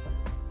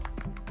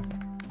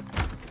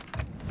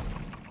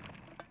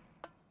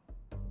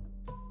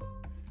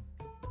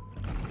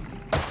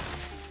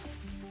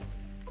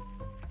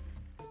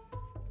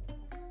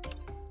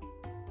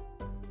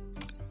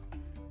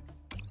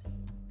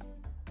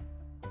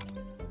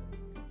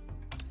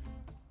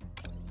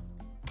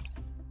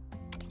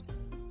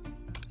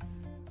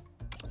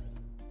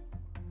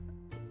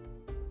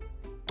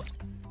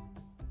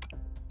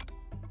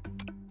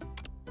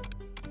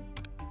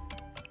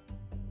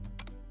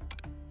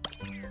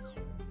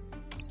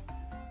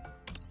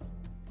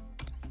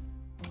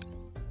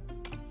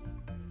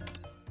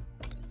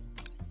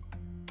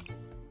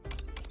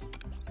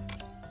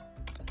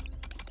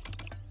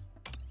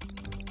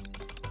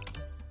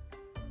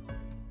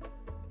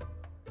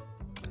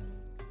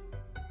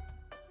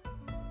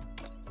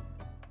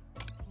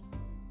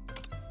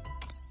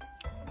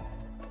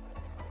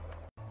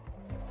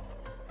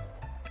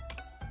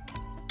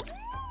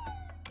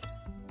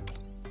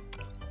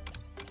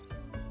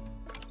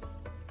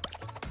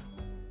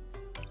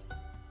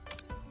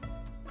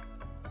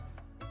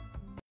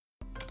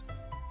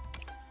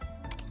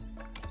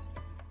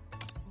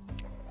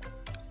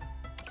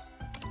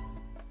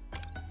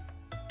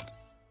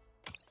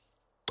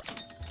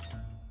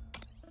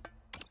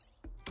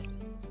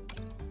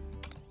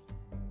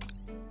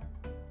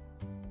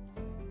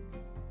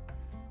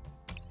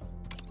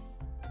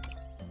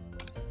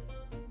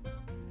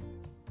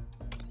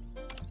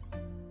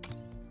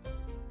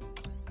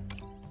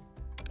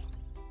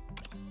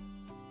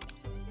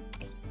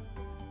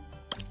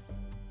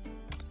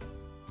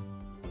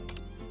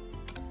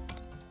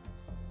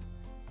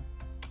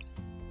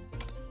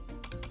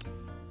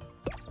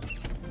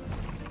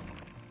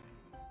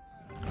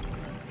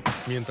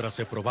 Mientras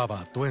se probaba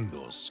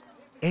atuendos,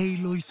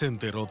 Aloy se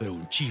enteró de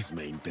un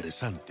chisme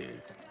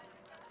interesante.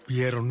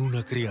 Vieron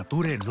una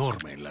criatura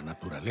enorme en la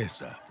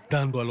naturaleza,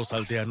 dando a los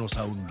aldeanos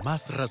aún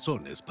más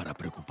razones para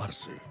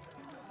preocuparse.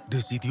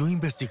 Decidió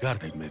investigar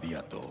de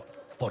inmediato,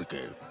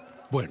 porque,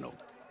 bueno,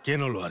 ¿quién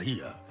no lo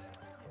haría?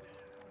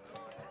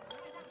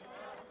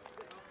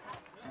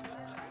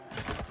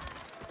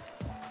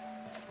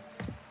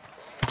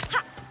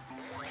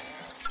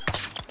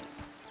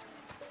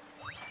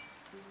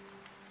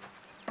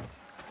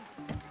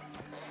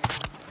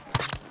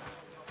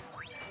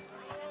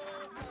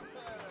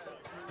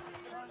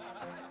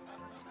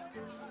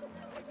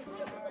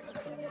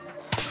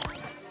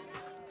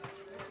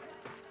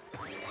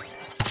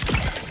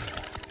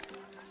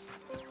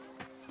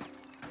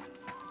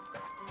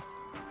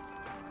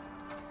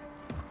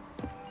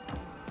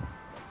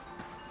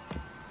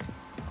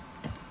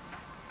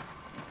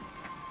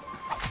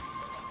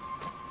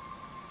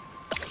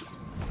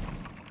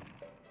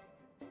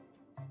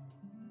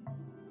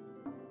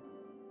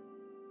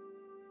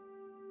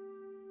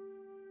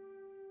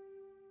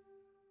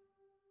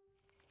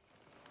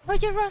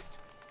 Oye, Rust,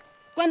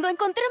 cuando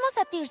encontremos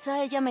a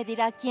Tirsa, ella me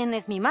dirá quién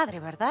es mi madre,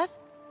 ¿verdad?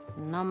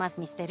 ¿No más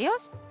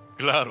misterios?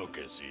 Claro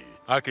que sí.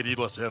 Ha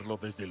querido hacerlo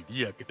desde el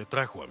día que te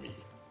trajo a mí.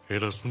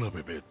 Eras una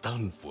bebé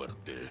tan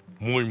fuerte,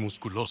 muy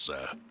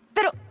musculosa.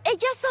 Pero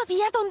ella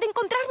sabía dónde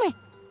encontrarme.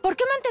 ¿Por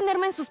qué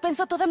mantenerme en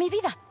suspenso toda mi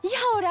vida? Y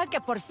ahora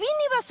que por fin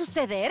iba a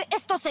suceder,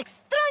 estos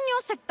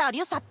extraños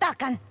sectarios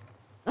atacan.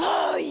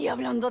 ¡Ay,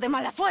 hablando de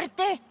mala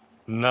suerte!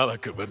 Nada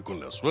que ver con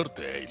la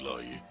suerte,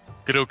 Aloy.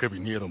 Creo que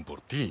vinieron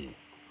por ti.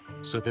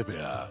 Se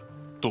debe a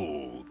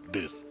tu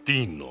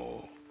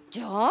destino.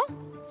 ¿Yo?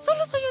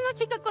 Solo soy una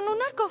chica con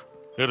un arco.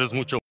 Eres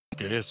mucho más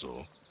que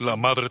eso. La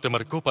madre te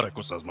marcó para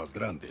cosas más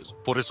grandes.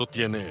 Por eso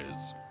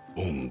tienes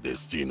un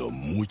destino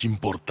muy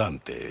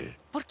importante.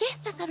 ¿Por qué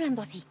estás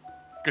hablando así?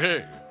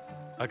 ¿Qué?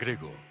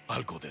 Agrego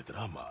algo de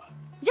drama.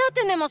 Ya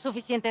tenemos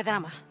suficiente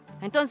drama.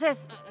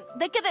 Entonces,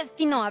 ¿de qué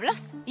destino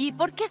hablas? ¿Y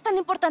por qué es tan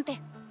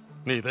importante?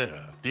 Ni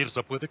idea.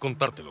 Tirsa puede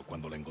contártelo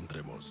cuando la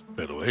encontremos,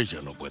 pero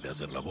ella no puede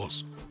hacer la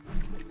voz.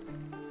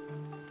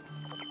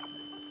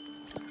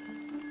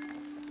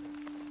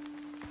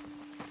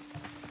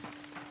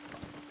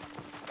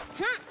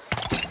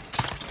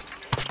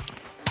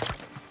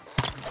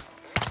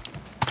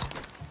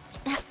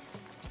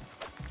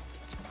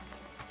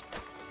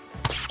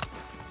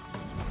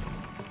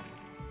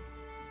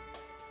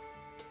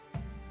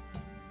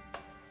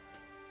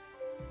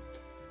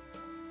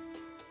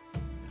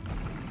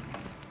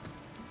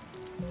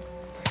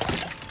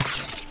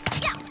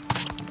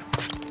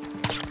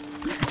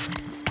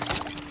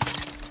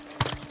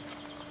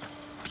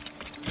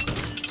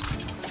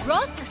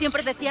 Rost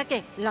siempre decía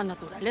que la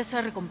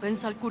naturaleza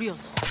recompensa al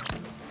curioso.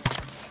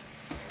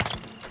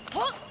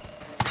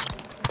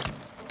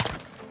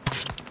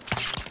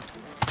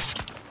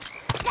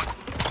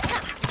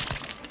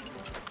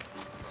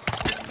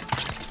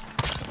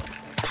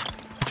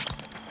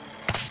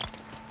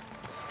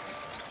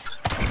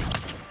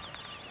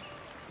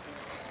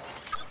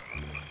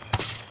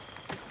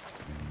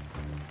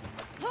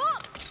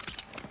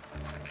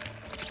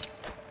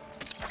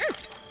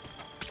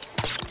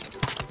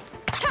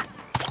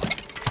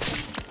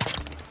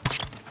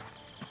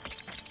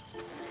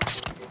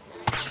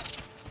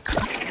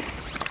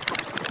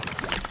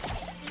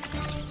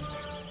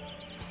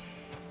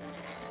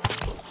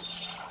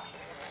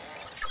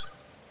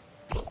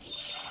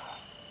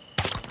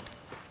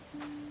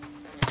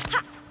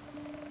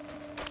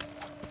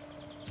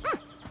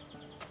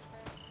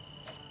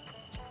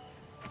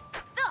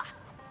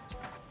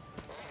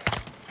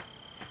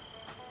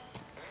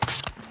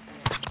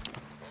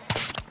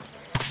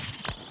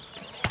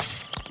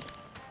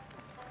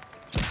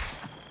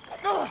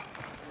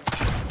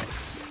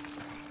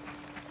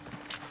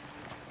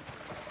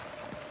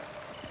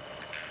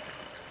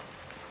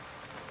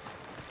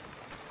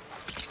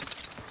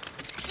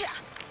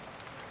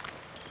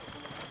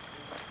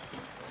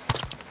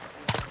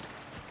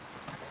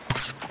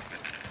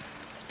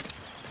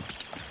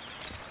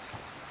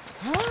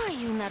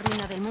 ¡Ay, una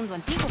ruina del mundo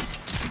antiguo!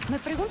 Me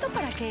pregunto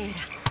para qué era.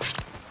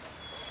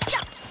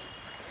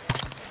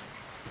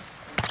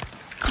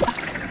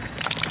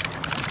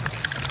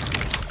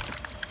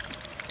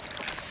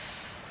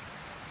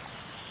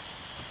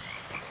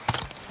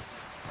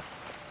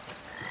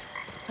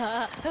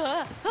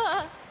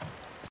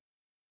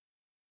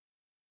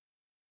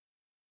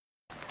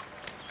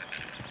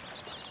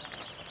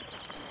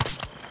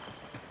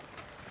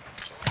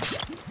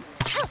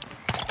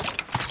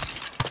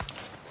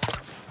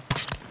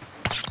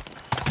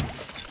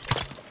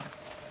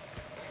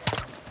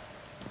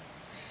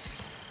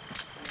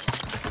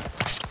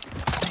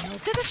 No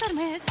te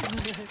desarmes.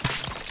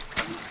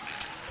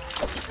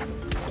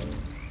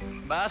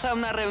 Vas a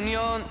una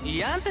reunión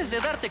y antes de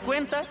darte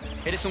cuenta,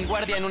 eres un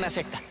guardia en una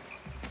secta.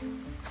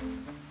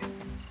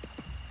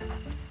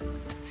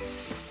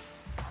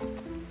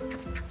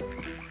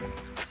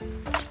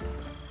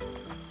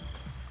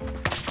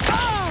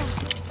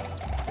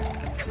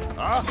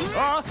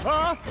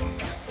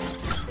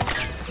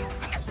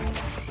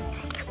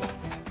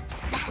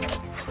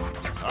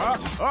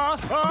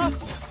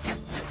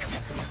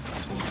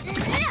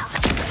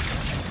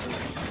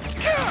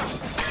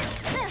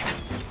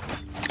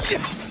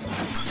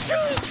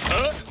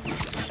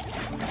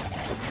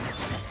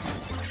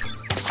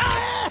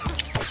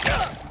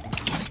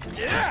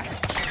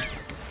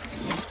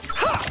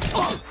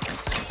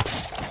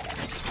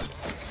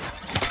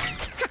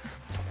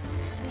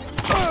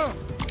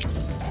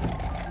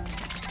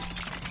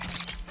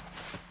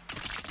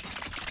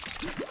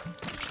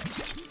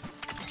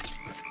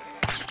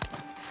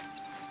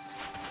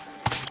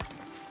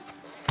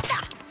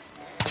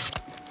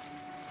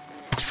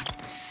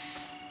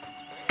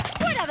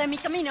 ¡Fuera de mi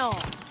camino!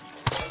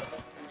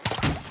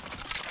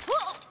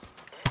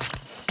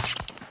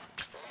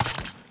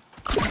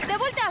 De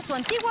vuelta a su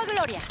antigua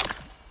gloria.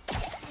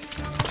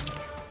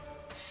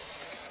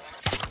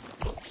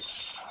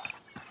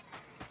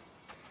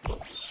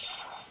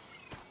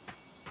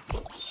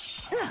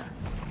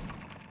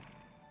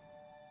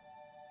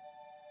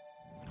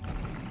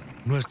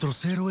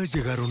 Nuestros héroes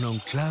llegaron a un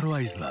claro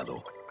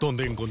aislado,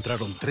 donde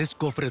encontraron 3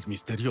 cofres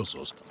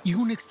misteriosos y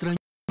un extraño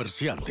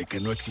comerciante que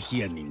no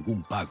exigía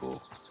ningún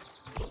pago.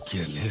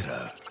 ¿Quién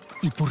era?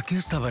 ¿Y por qué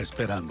estaba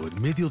esperando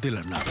en medio de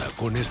la nada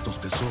con estos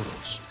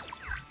tesoros?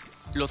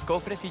 Los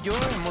cofres y yo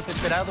hemos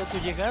esperado tu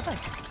llegada.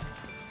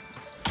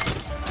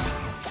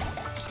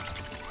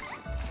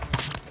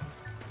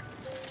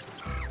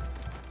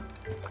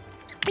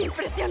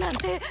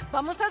 ¡Impresionante!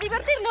 ¡Vamos a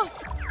divertirnos!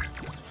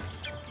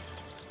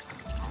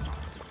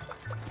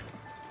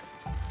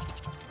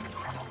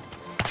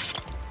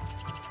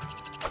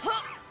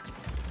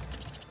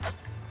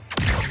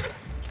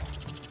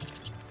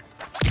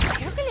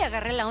 Creo que le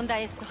agarré la onda a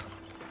esto.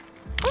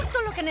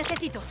 Justo lo que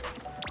necesito.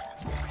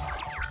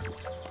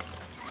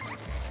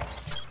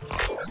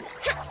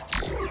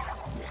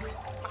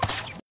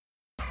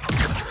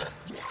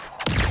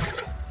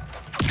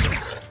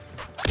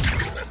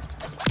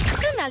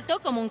 Tan alto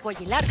como un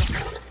cuello largo.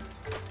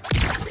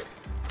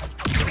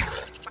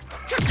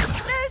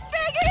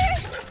 ¡Despegue!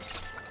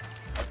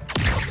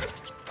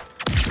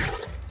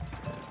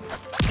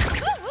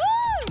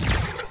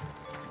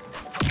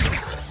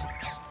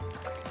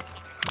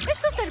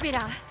 Esto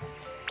servirá.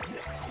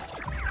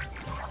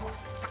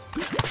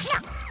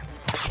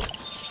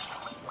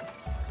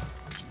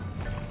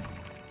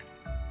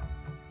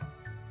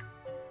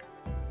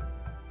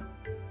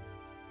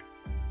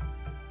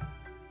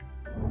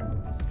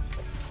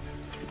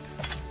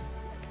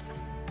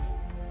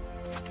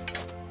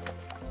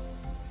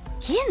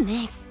 ¿Quién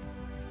es?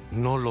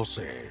 No lo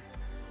sé.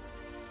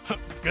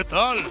 ¿Qué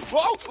tal?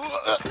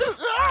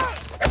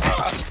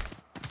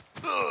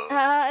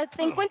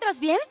 ¿Te encuentras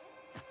bien?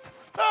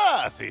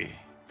 Ah, sí.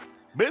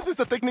 ¿Ves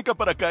esta técnica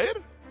para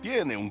caer?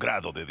 Tiene un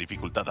grado de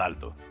dificultad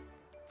alto.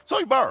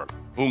 Soy Barl,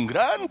 un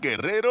gran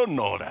guerrero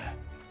Nora.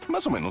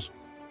 Más o menos.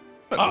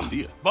 Algún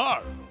día.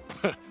 Barl.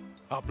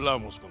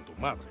 Hablamos con tu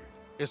madre.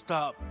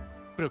 Está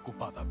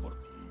preocupada por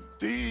ti.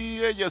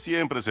 Sí, ella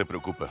siempre se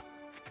preocupa.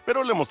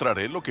 Pero le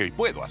mostraré lo que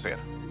puedo hacer.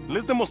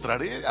 Les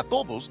demostraré a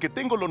todos que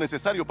tengo lo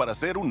necesario para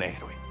ser un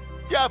héroe.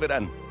 Ya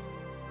verán.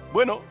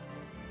 Bueno,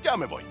 ya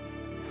me voy.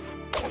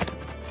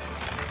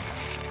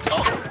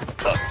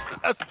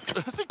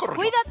 Así corro.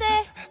 ¡Cuídate!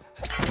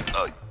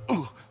 Ay,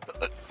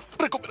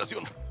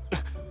 recuperación.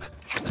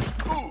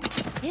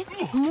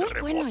 Es muy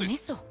rebote. bueno en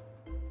eso.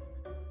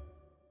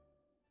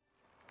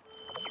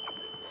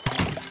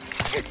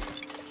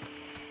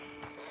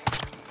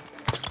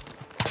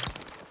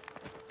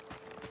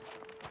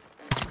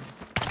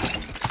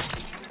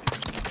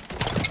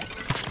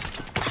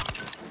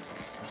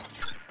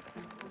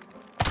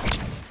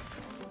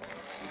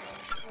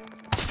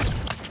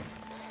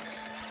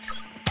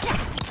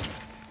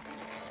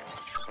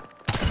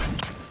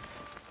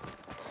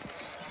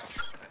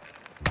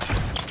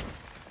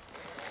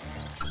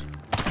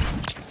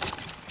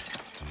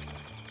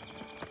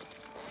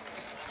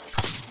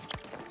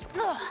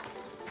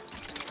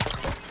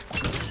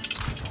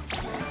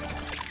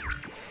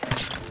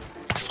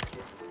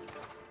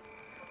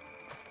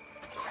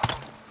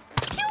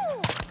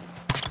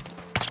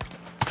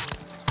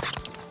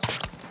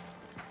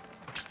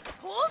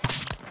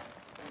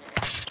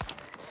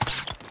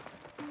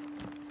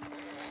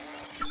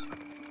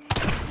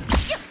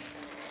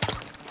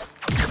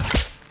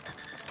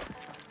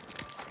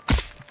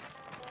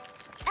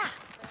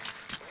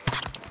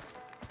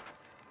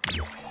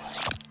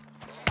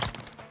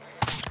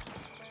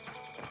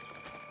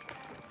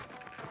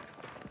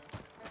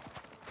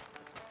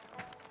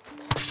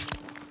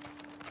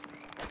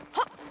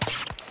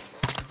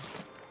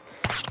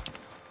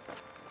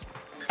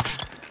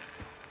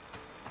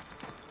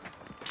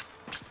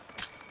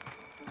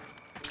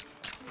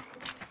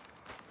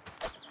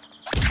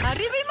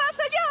 ¡Arriba y más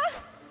allá!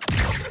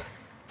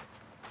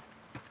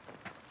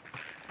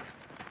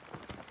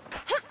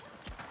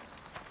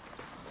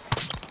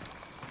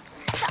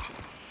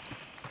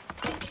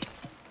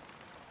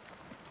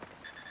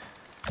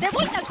 ¡De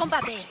vuelta al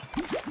combate!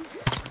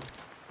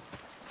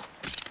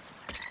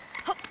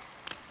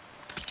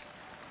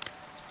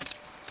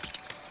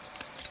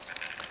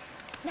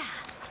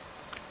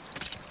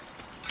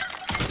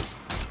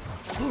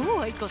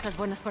 Hay cosas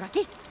buenas por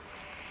aquí.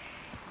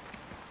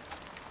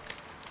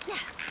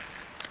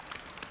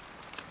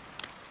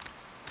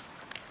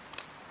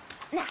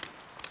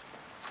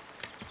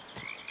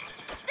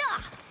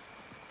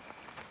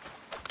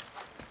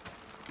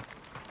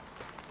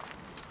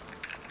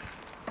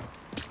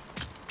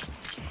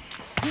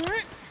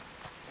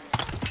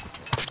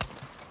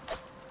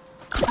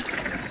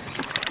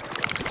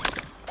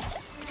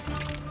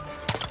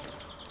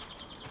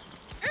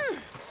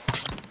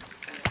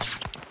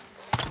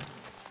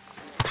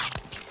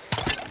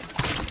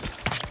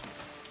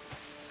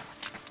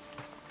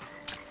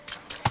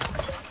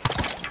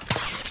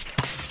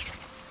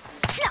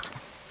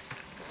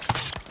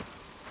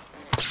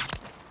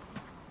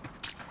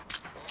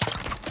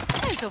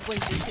 Eso fue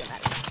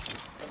intencional.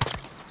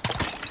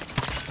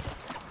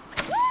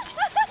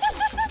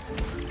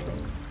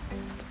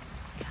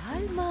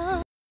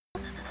 Calma.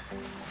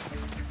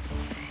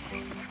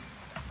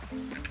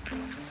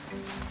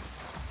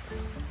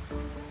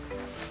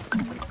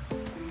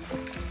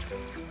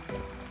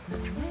 No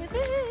me ves.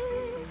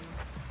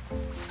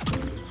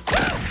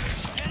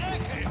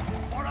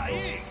 ¡Por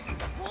ahí!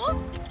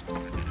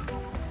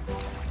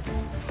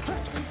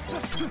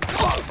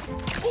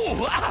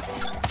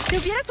 Te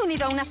hubieras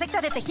unido a una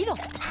secta de tejido.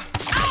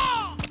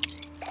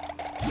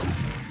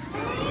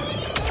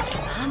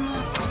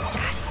 Vamos con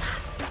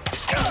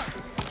calma.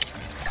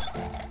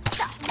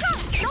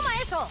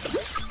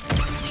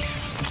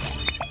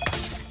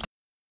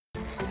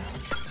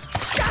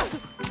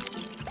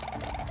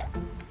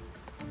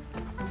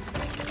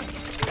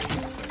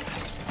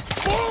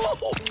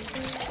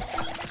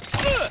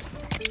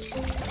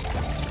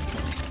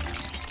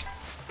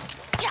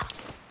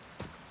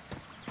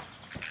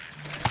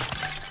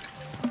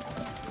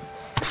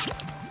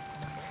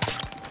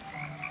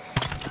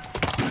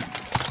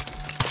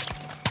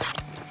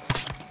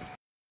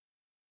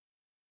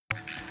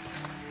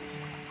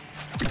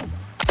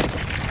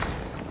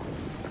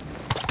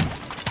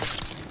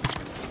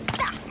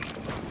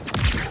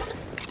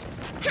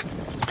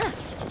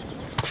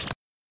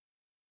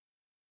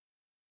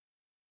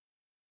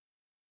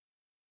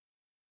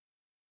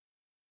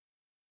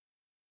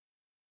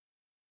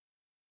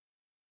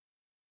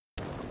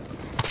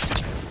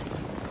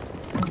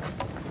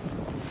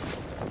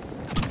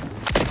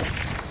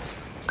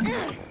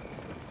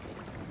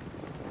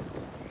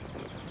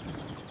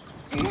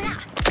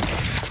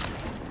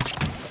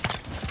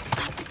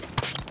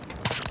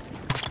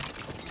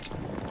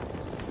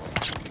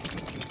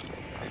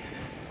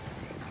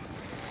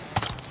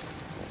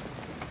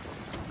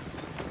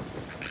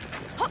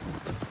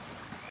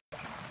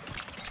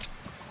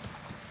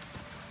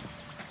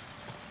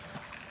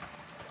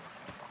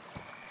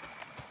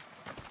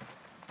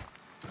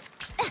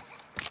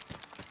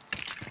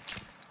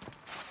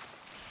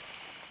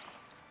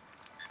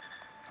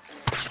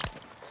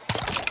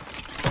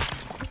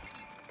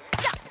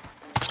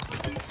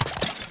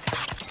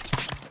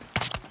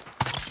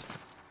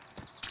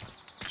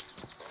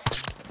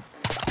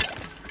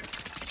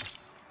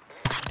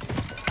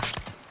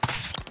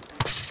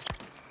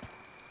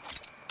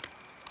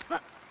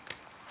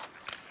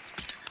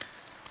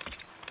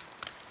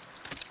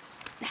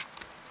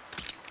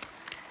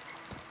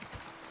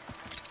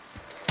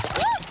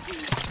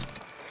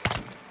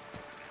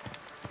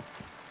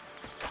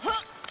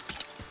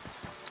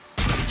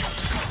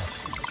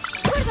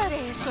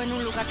 Guardaré esto en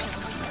un lugar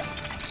seguro.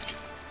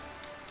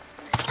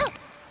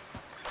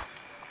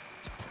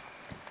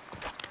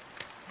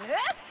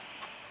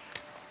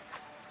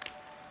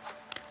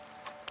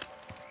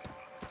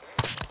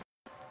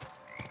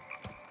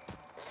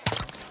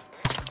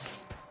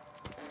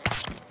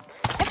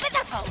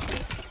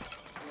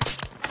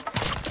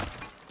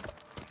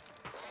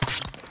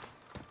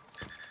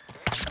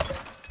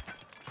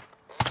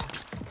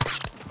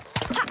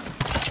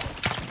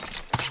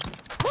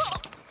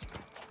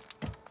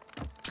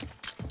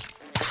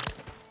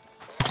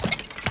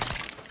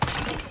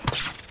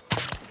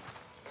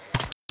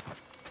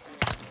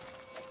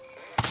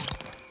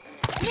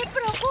 ¡Me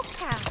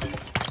provoca!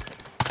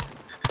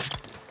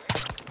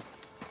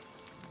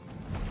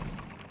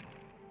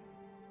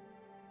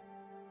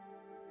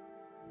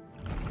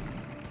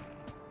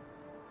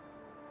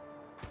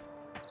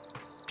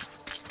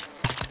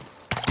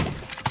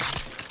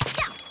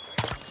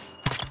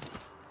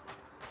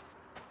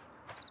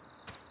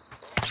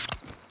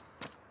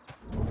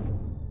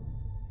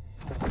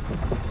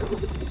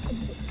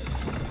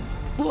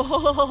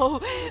 ¡Wow!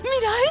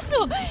 ¡Mira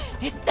eso!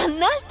 ¡Es tan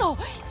alto!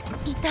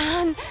 Y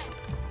tan...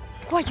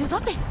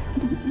 ¡guayudote!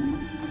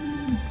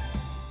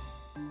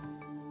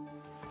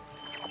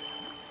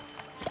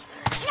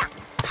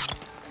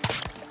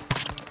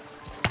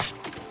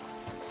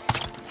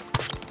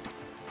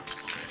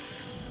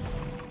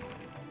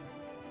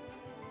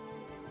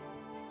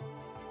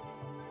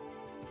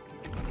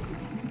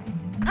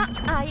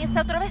 Ahí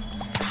está otra vez.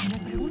 Me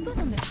pregunto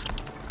dónde...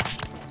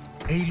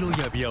 Aloy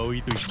había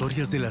oído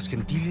historias de las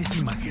gentiles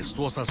y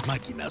majestuosas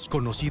máquinas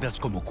conocidas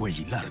como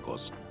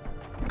cuellilargos.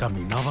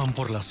 Caminaban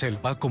por la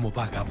selva como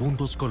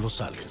vagabundos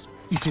colosales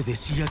y se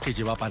decía que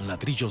llevaban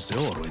ladrillos de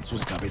oro en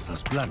sus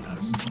cabezas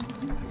planas.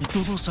 Y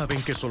todos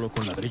saben que solo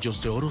con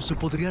ladrillos de oro se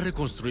podría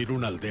reconstruir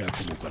una aldea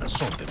como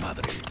Corazón de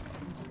Madre.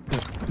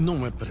 No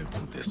me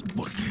preguntes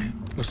por qué.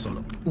 Es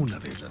solo una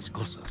de esas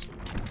cosas.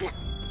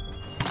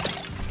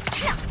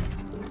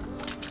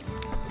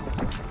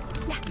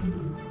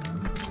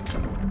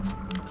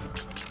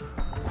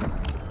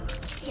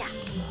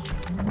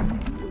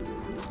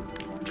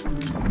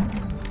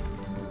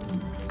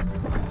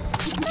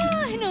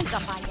 ¡Ay, nunca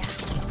falla!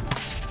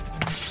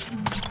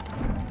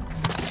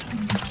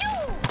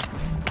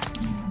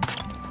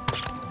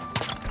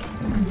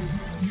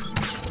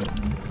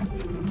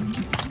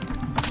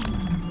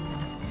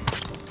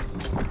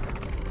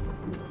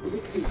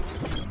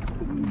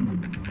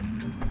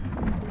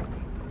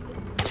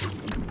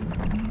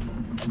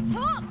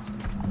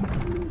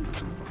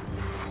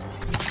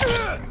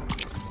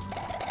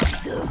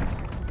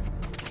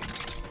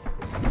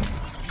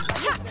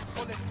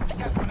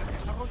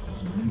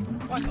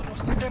 Cuando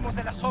nos quitemos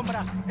de la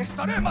sombra,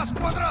 estaré más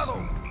cuadrado.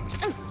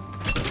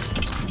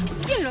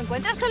 Quien lo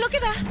encuentra se lo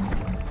queda.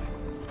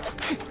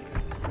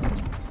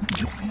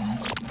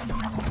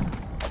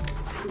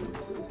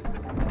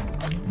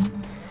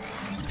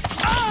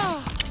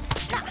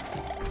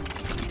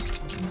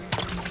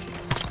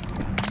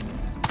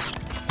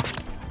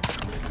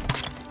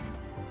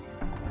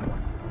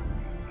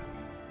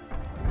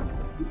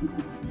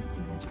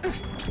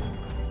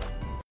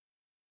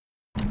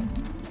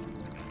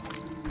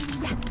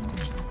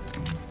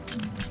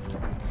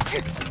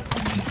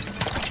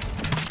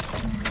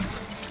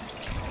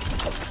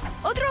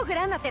 Otro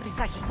gran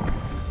aterrizaje.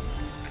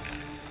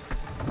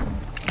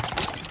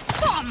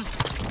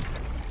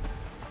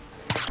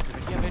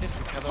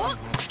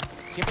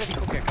 Siempre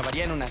dijo que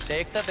acabaría en una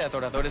secta de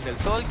adoradores del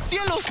sol.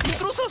 ¡Cielos!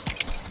 ¡Intrusos!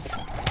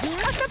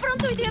 ¡Hasta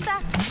pronto, idiota!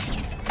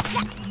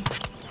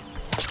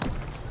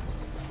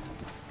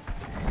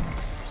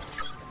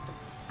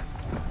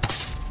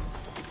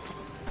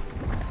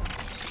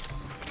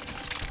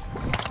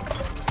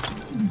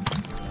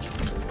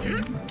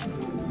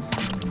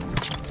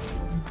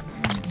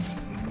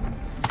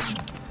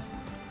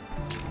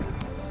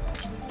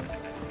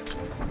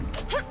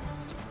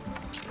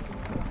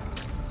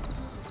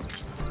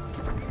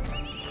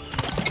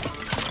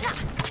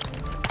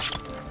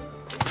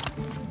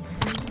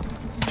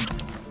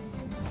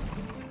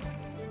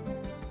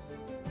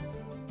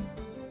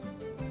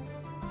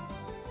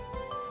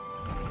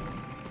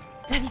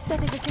 La vista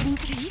debe ser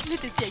increíble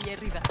desde ahí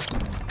arriba.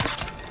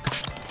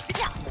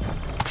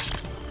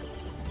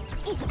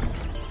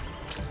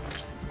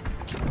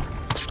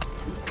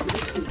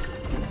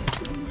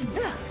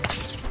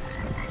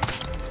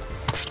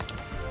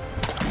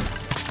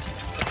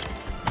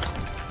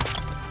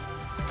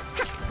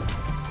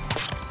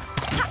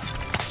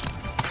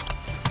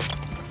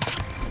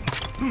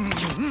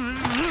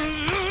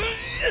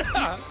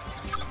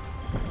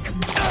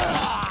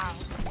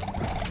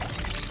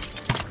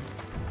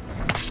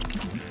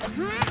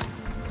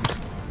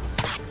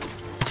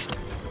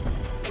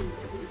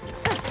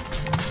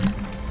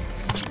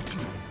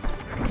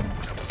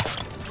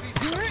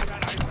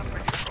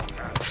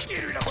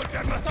 ¡Quiero ir a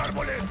golpear más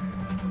árboles!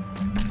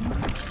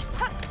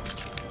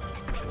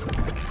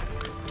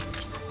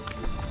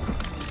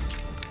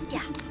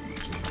 Ya.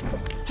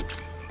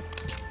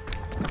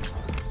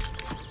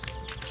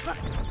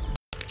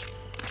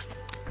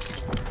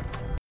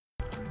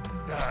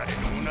 Estar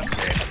en una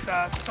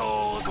secta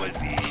todo el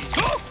día.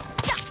 ¡Oh!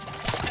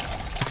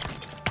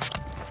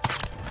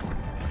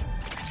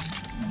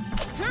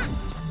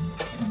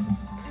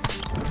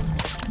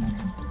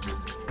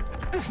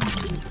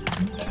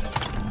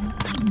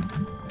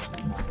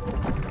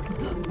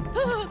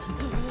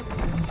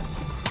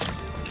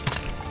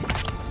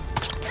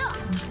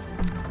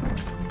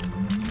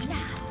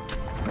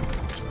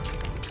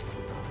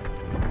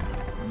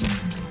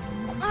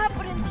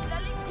 Aprendí la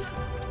lección.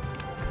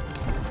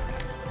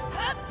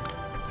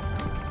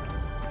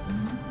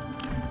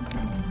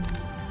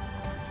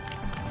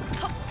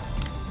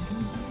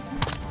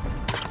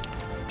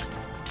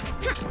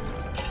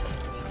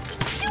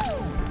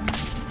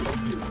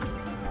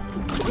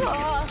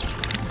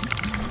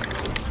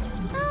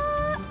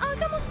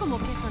 Hagamos como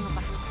que eso no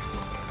pasó.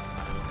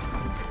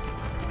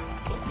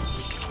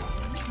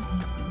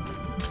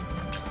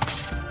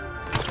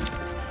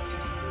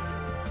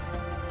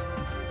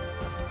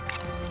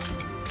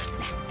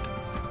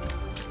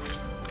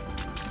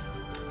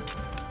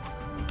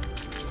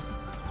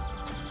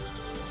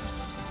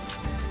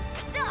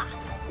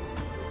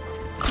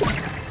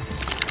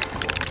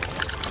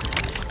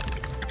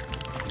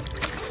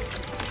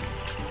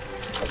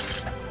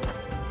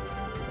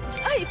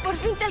 ¡Ay, por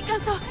fin te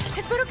alcanzó!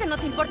 Espero que no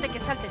te importe que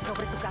salte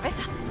sobre tu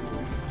cabeza.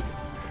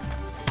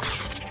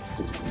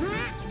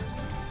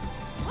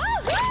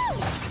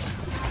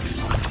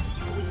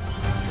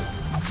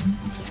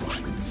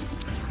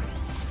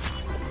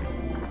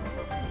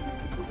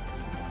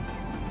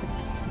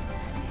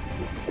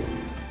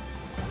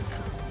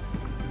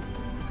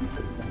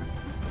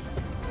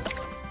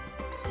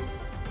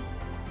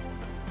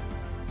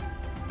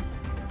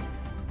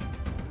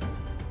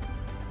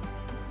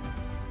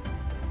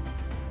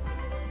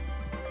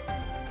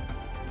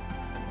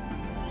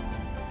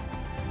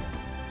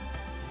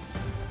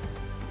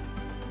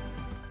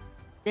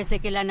 Desde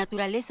que la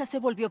naturaleza se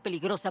volvió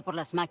peligrosa por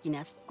las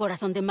máquinas,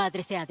 Corazón de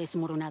Madre se ha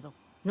desmoronado.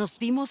 Nos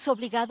vimos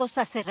obligados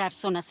a cerrar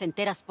zonas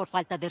enteras por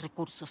falta de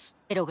recursos.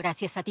 Pero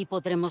gracias a ti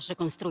podremos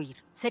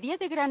reconstruir. Sería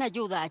de gran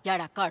ayuda a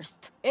Yara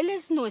Karst. Él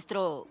es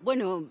nuestro...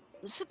 bueno,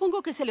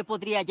 supongo que se le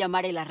podría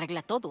llamar el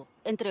arregla todo,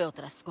 entre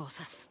otras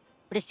cosas.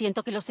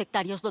 Presiento que los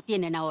sectarios lo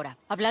tienen ahora.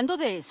 Hablando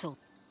de eso,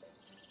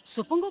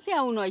 supongo que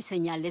aún no hay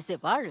señales de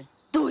Varl.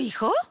 ¿Tu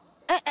hijo?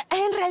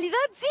 En realidad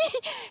sí.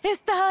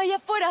 Está ahí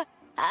afuera.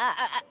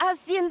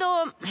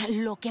 Haciendo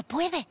lo que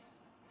puede.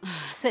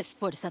 Se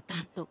esfuerza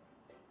tanto.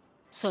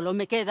 Solo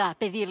me queda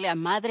pedirle a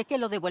Madre que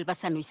lo devuelva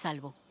sano y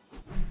salvo.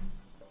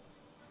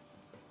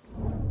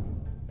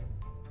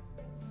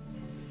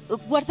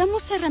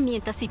 Guardamos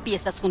herramientas y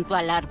piezas junto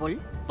al árbol,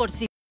 por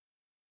si...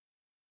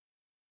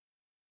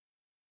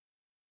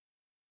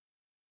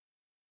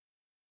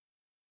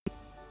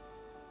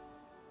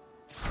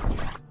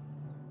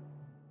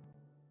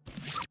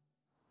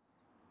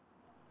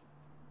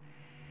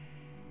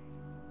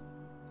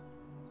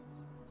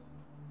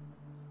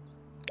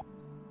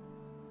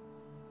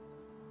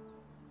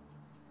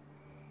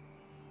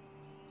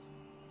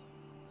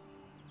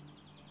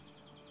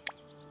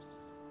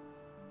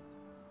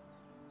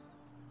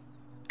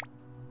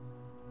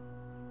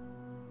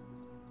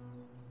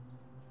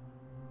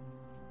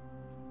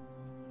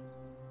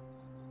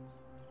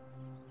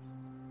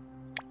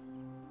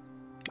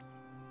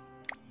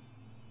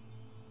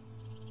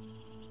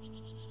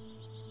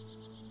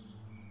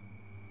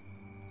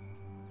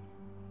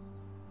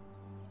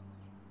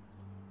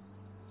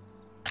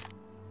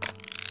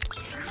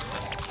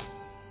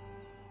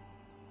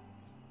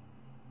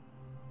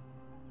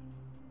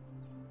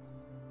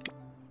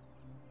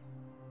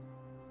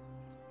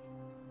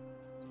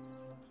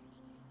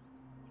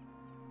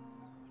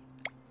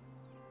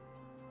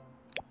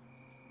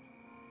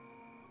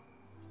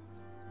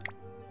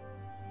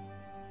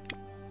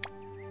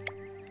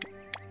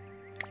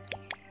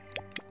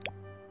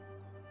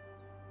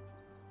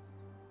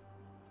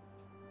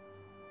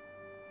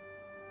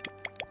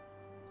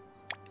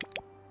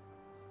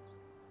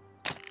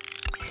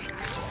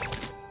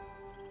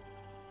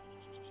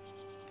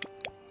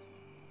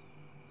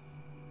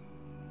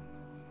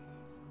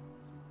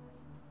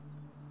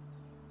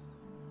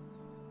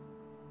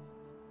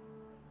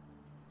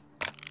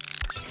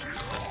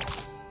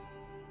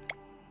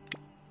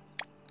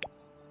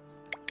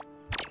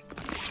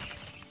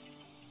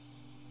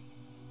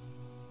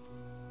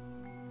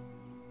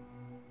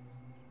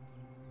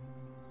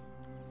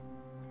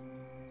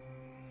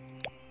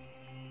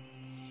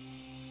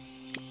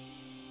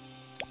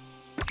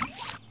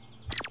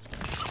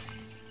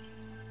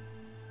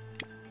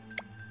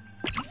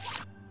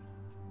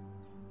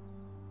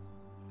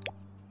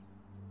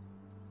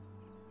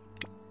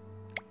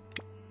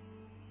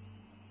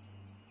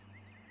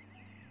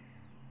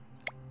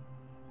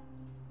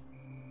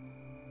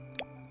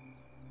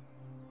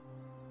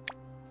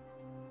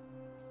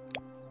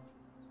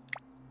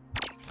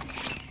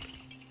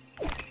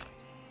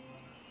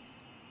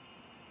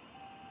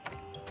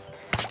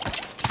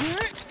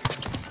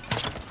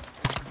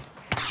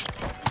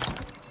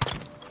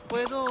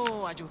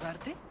 ¿Puedo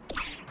ayudarte?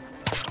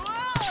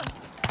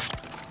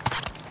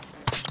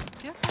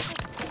 ¿Qué acaba de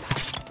pasar?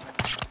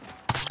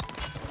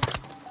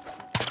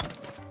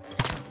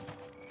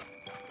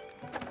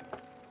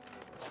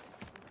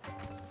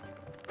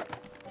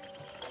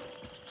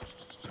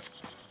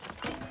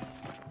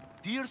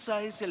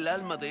 Tirsa es el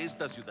alma de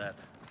esta ciudad.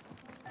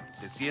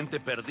 Se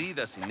siente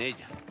perdida sin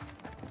ella.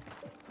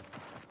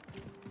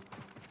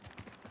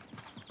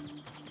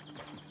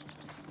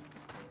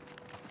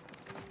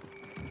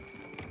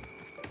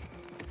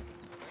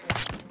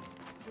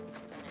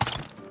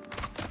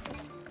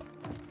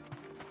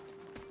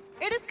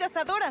 Eres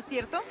cazadora,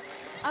 ¿cierto?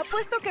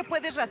 Apuesto que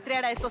puedes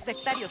rastrear a estos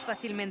sectarios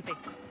fácilmente.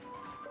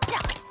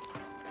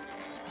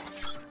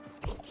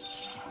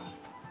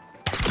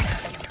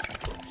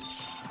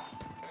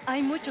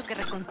 Hay mucho que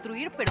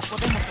reconstruir, pero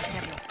podemos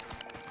hacerlo.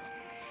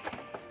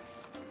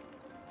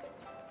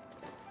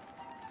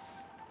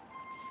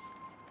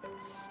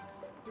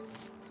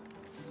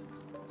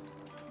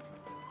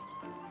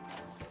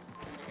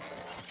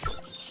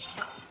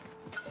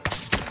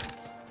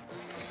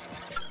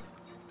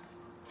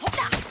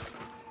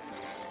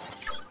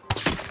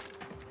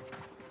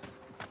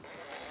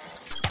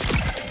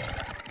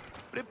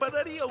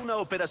 Prepararía una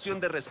operación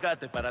de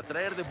rescate para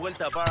traer de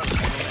vuelta a Barl si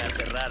no me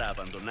aterrara a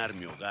abandonar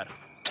mi hogar.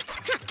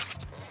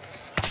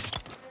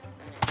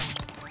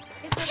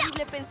 Es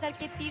horrible pensar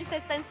que Tirsa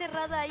está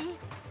encerrada ahí.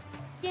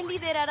 ¿Quién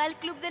liderará el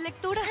club de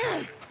lectura?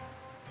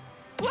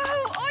 ¡Wow!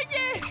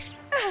 ¡Oye!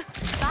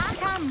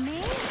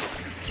 ¡Bájame!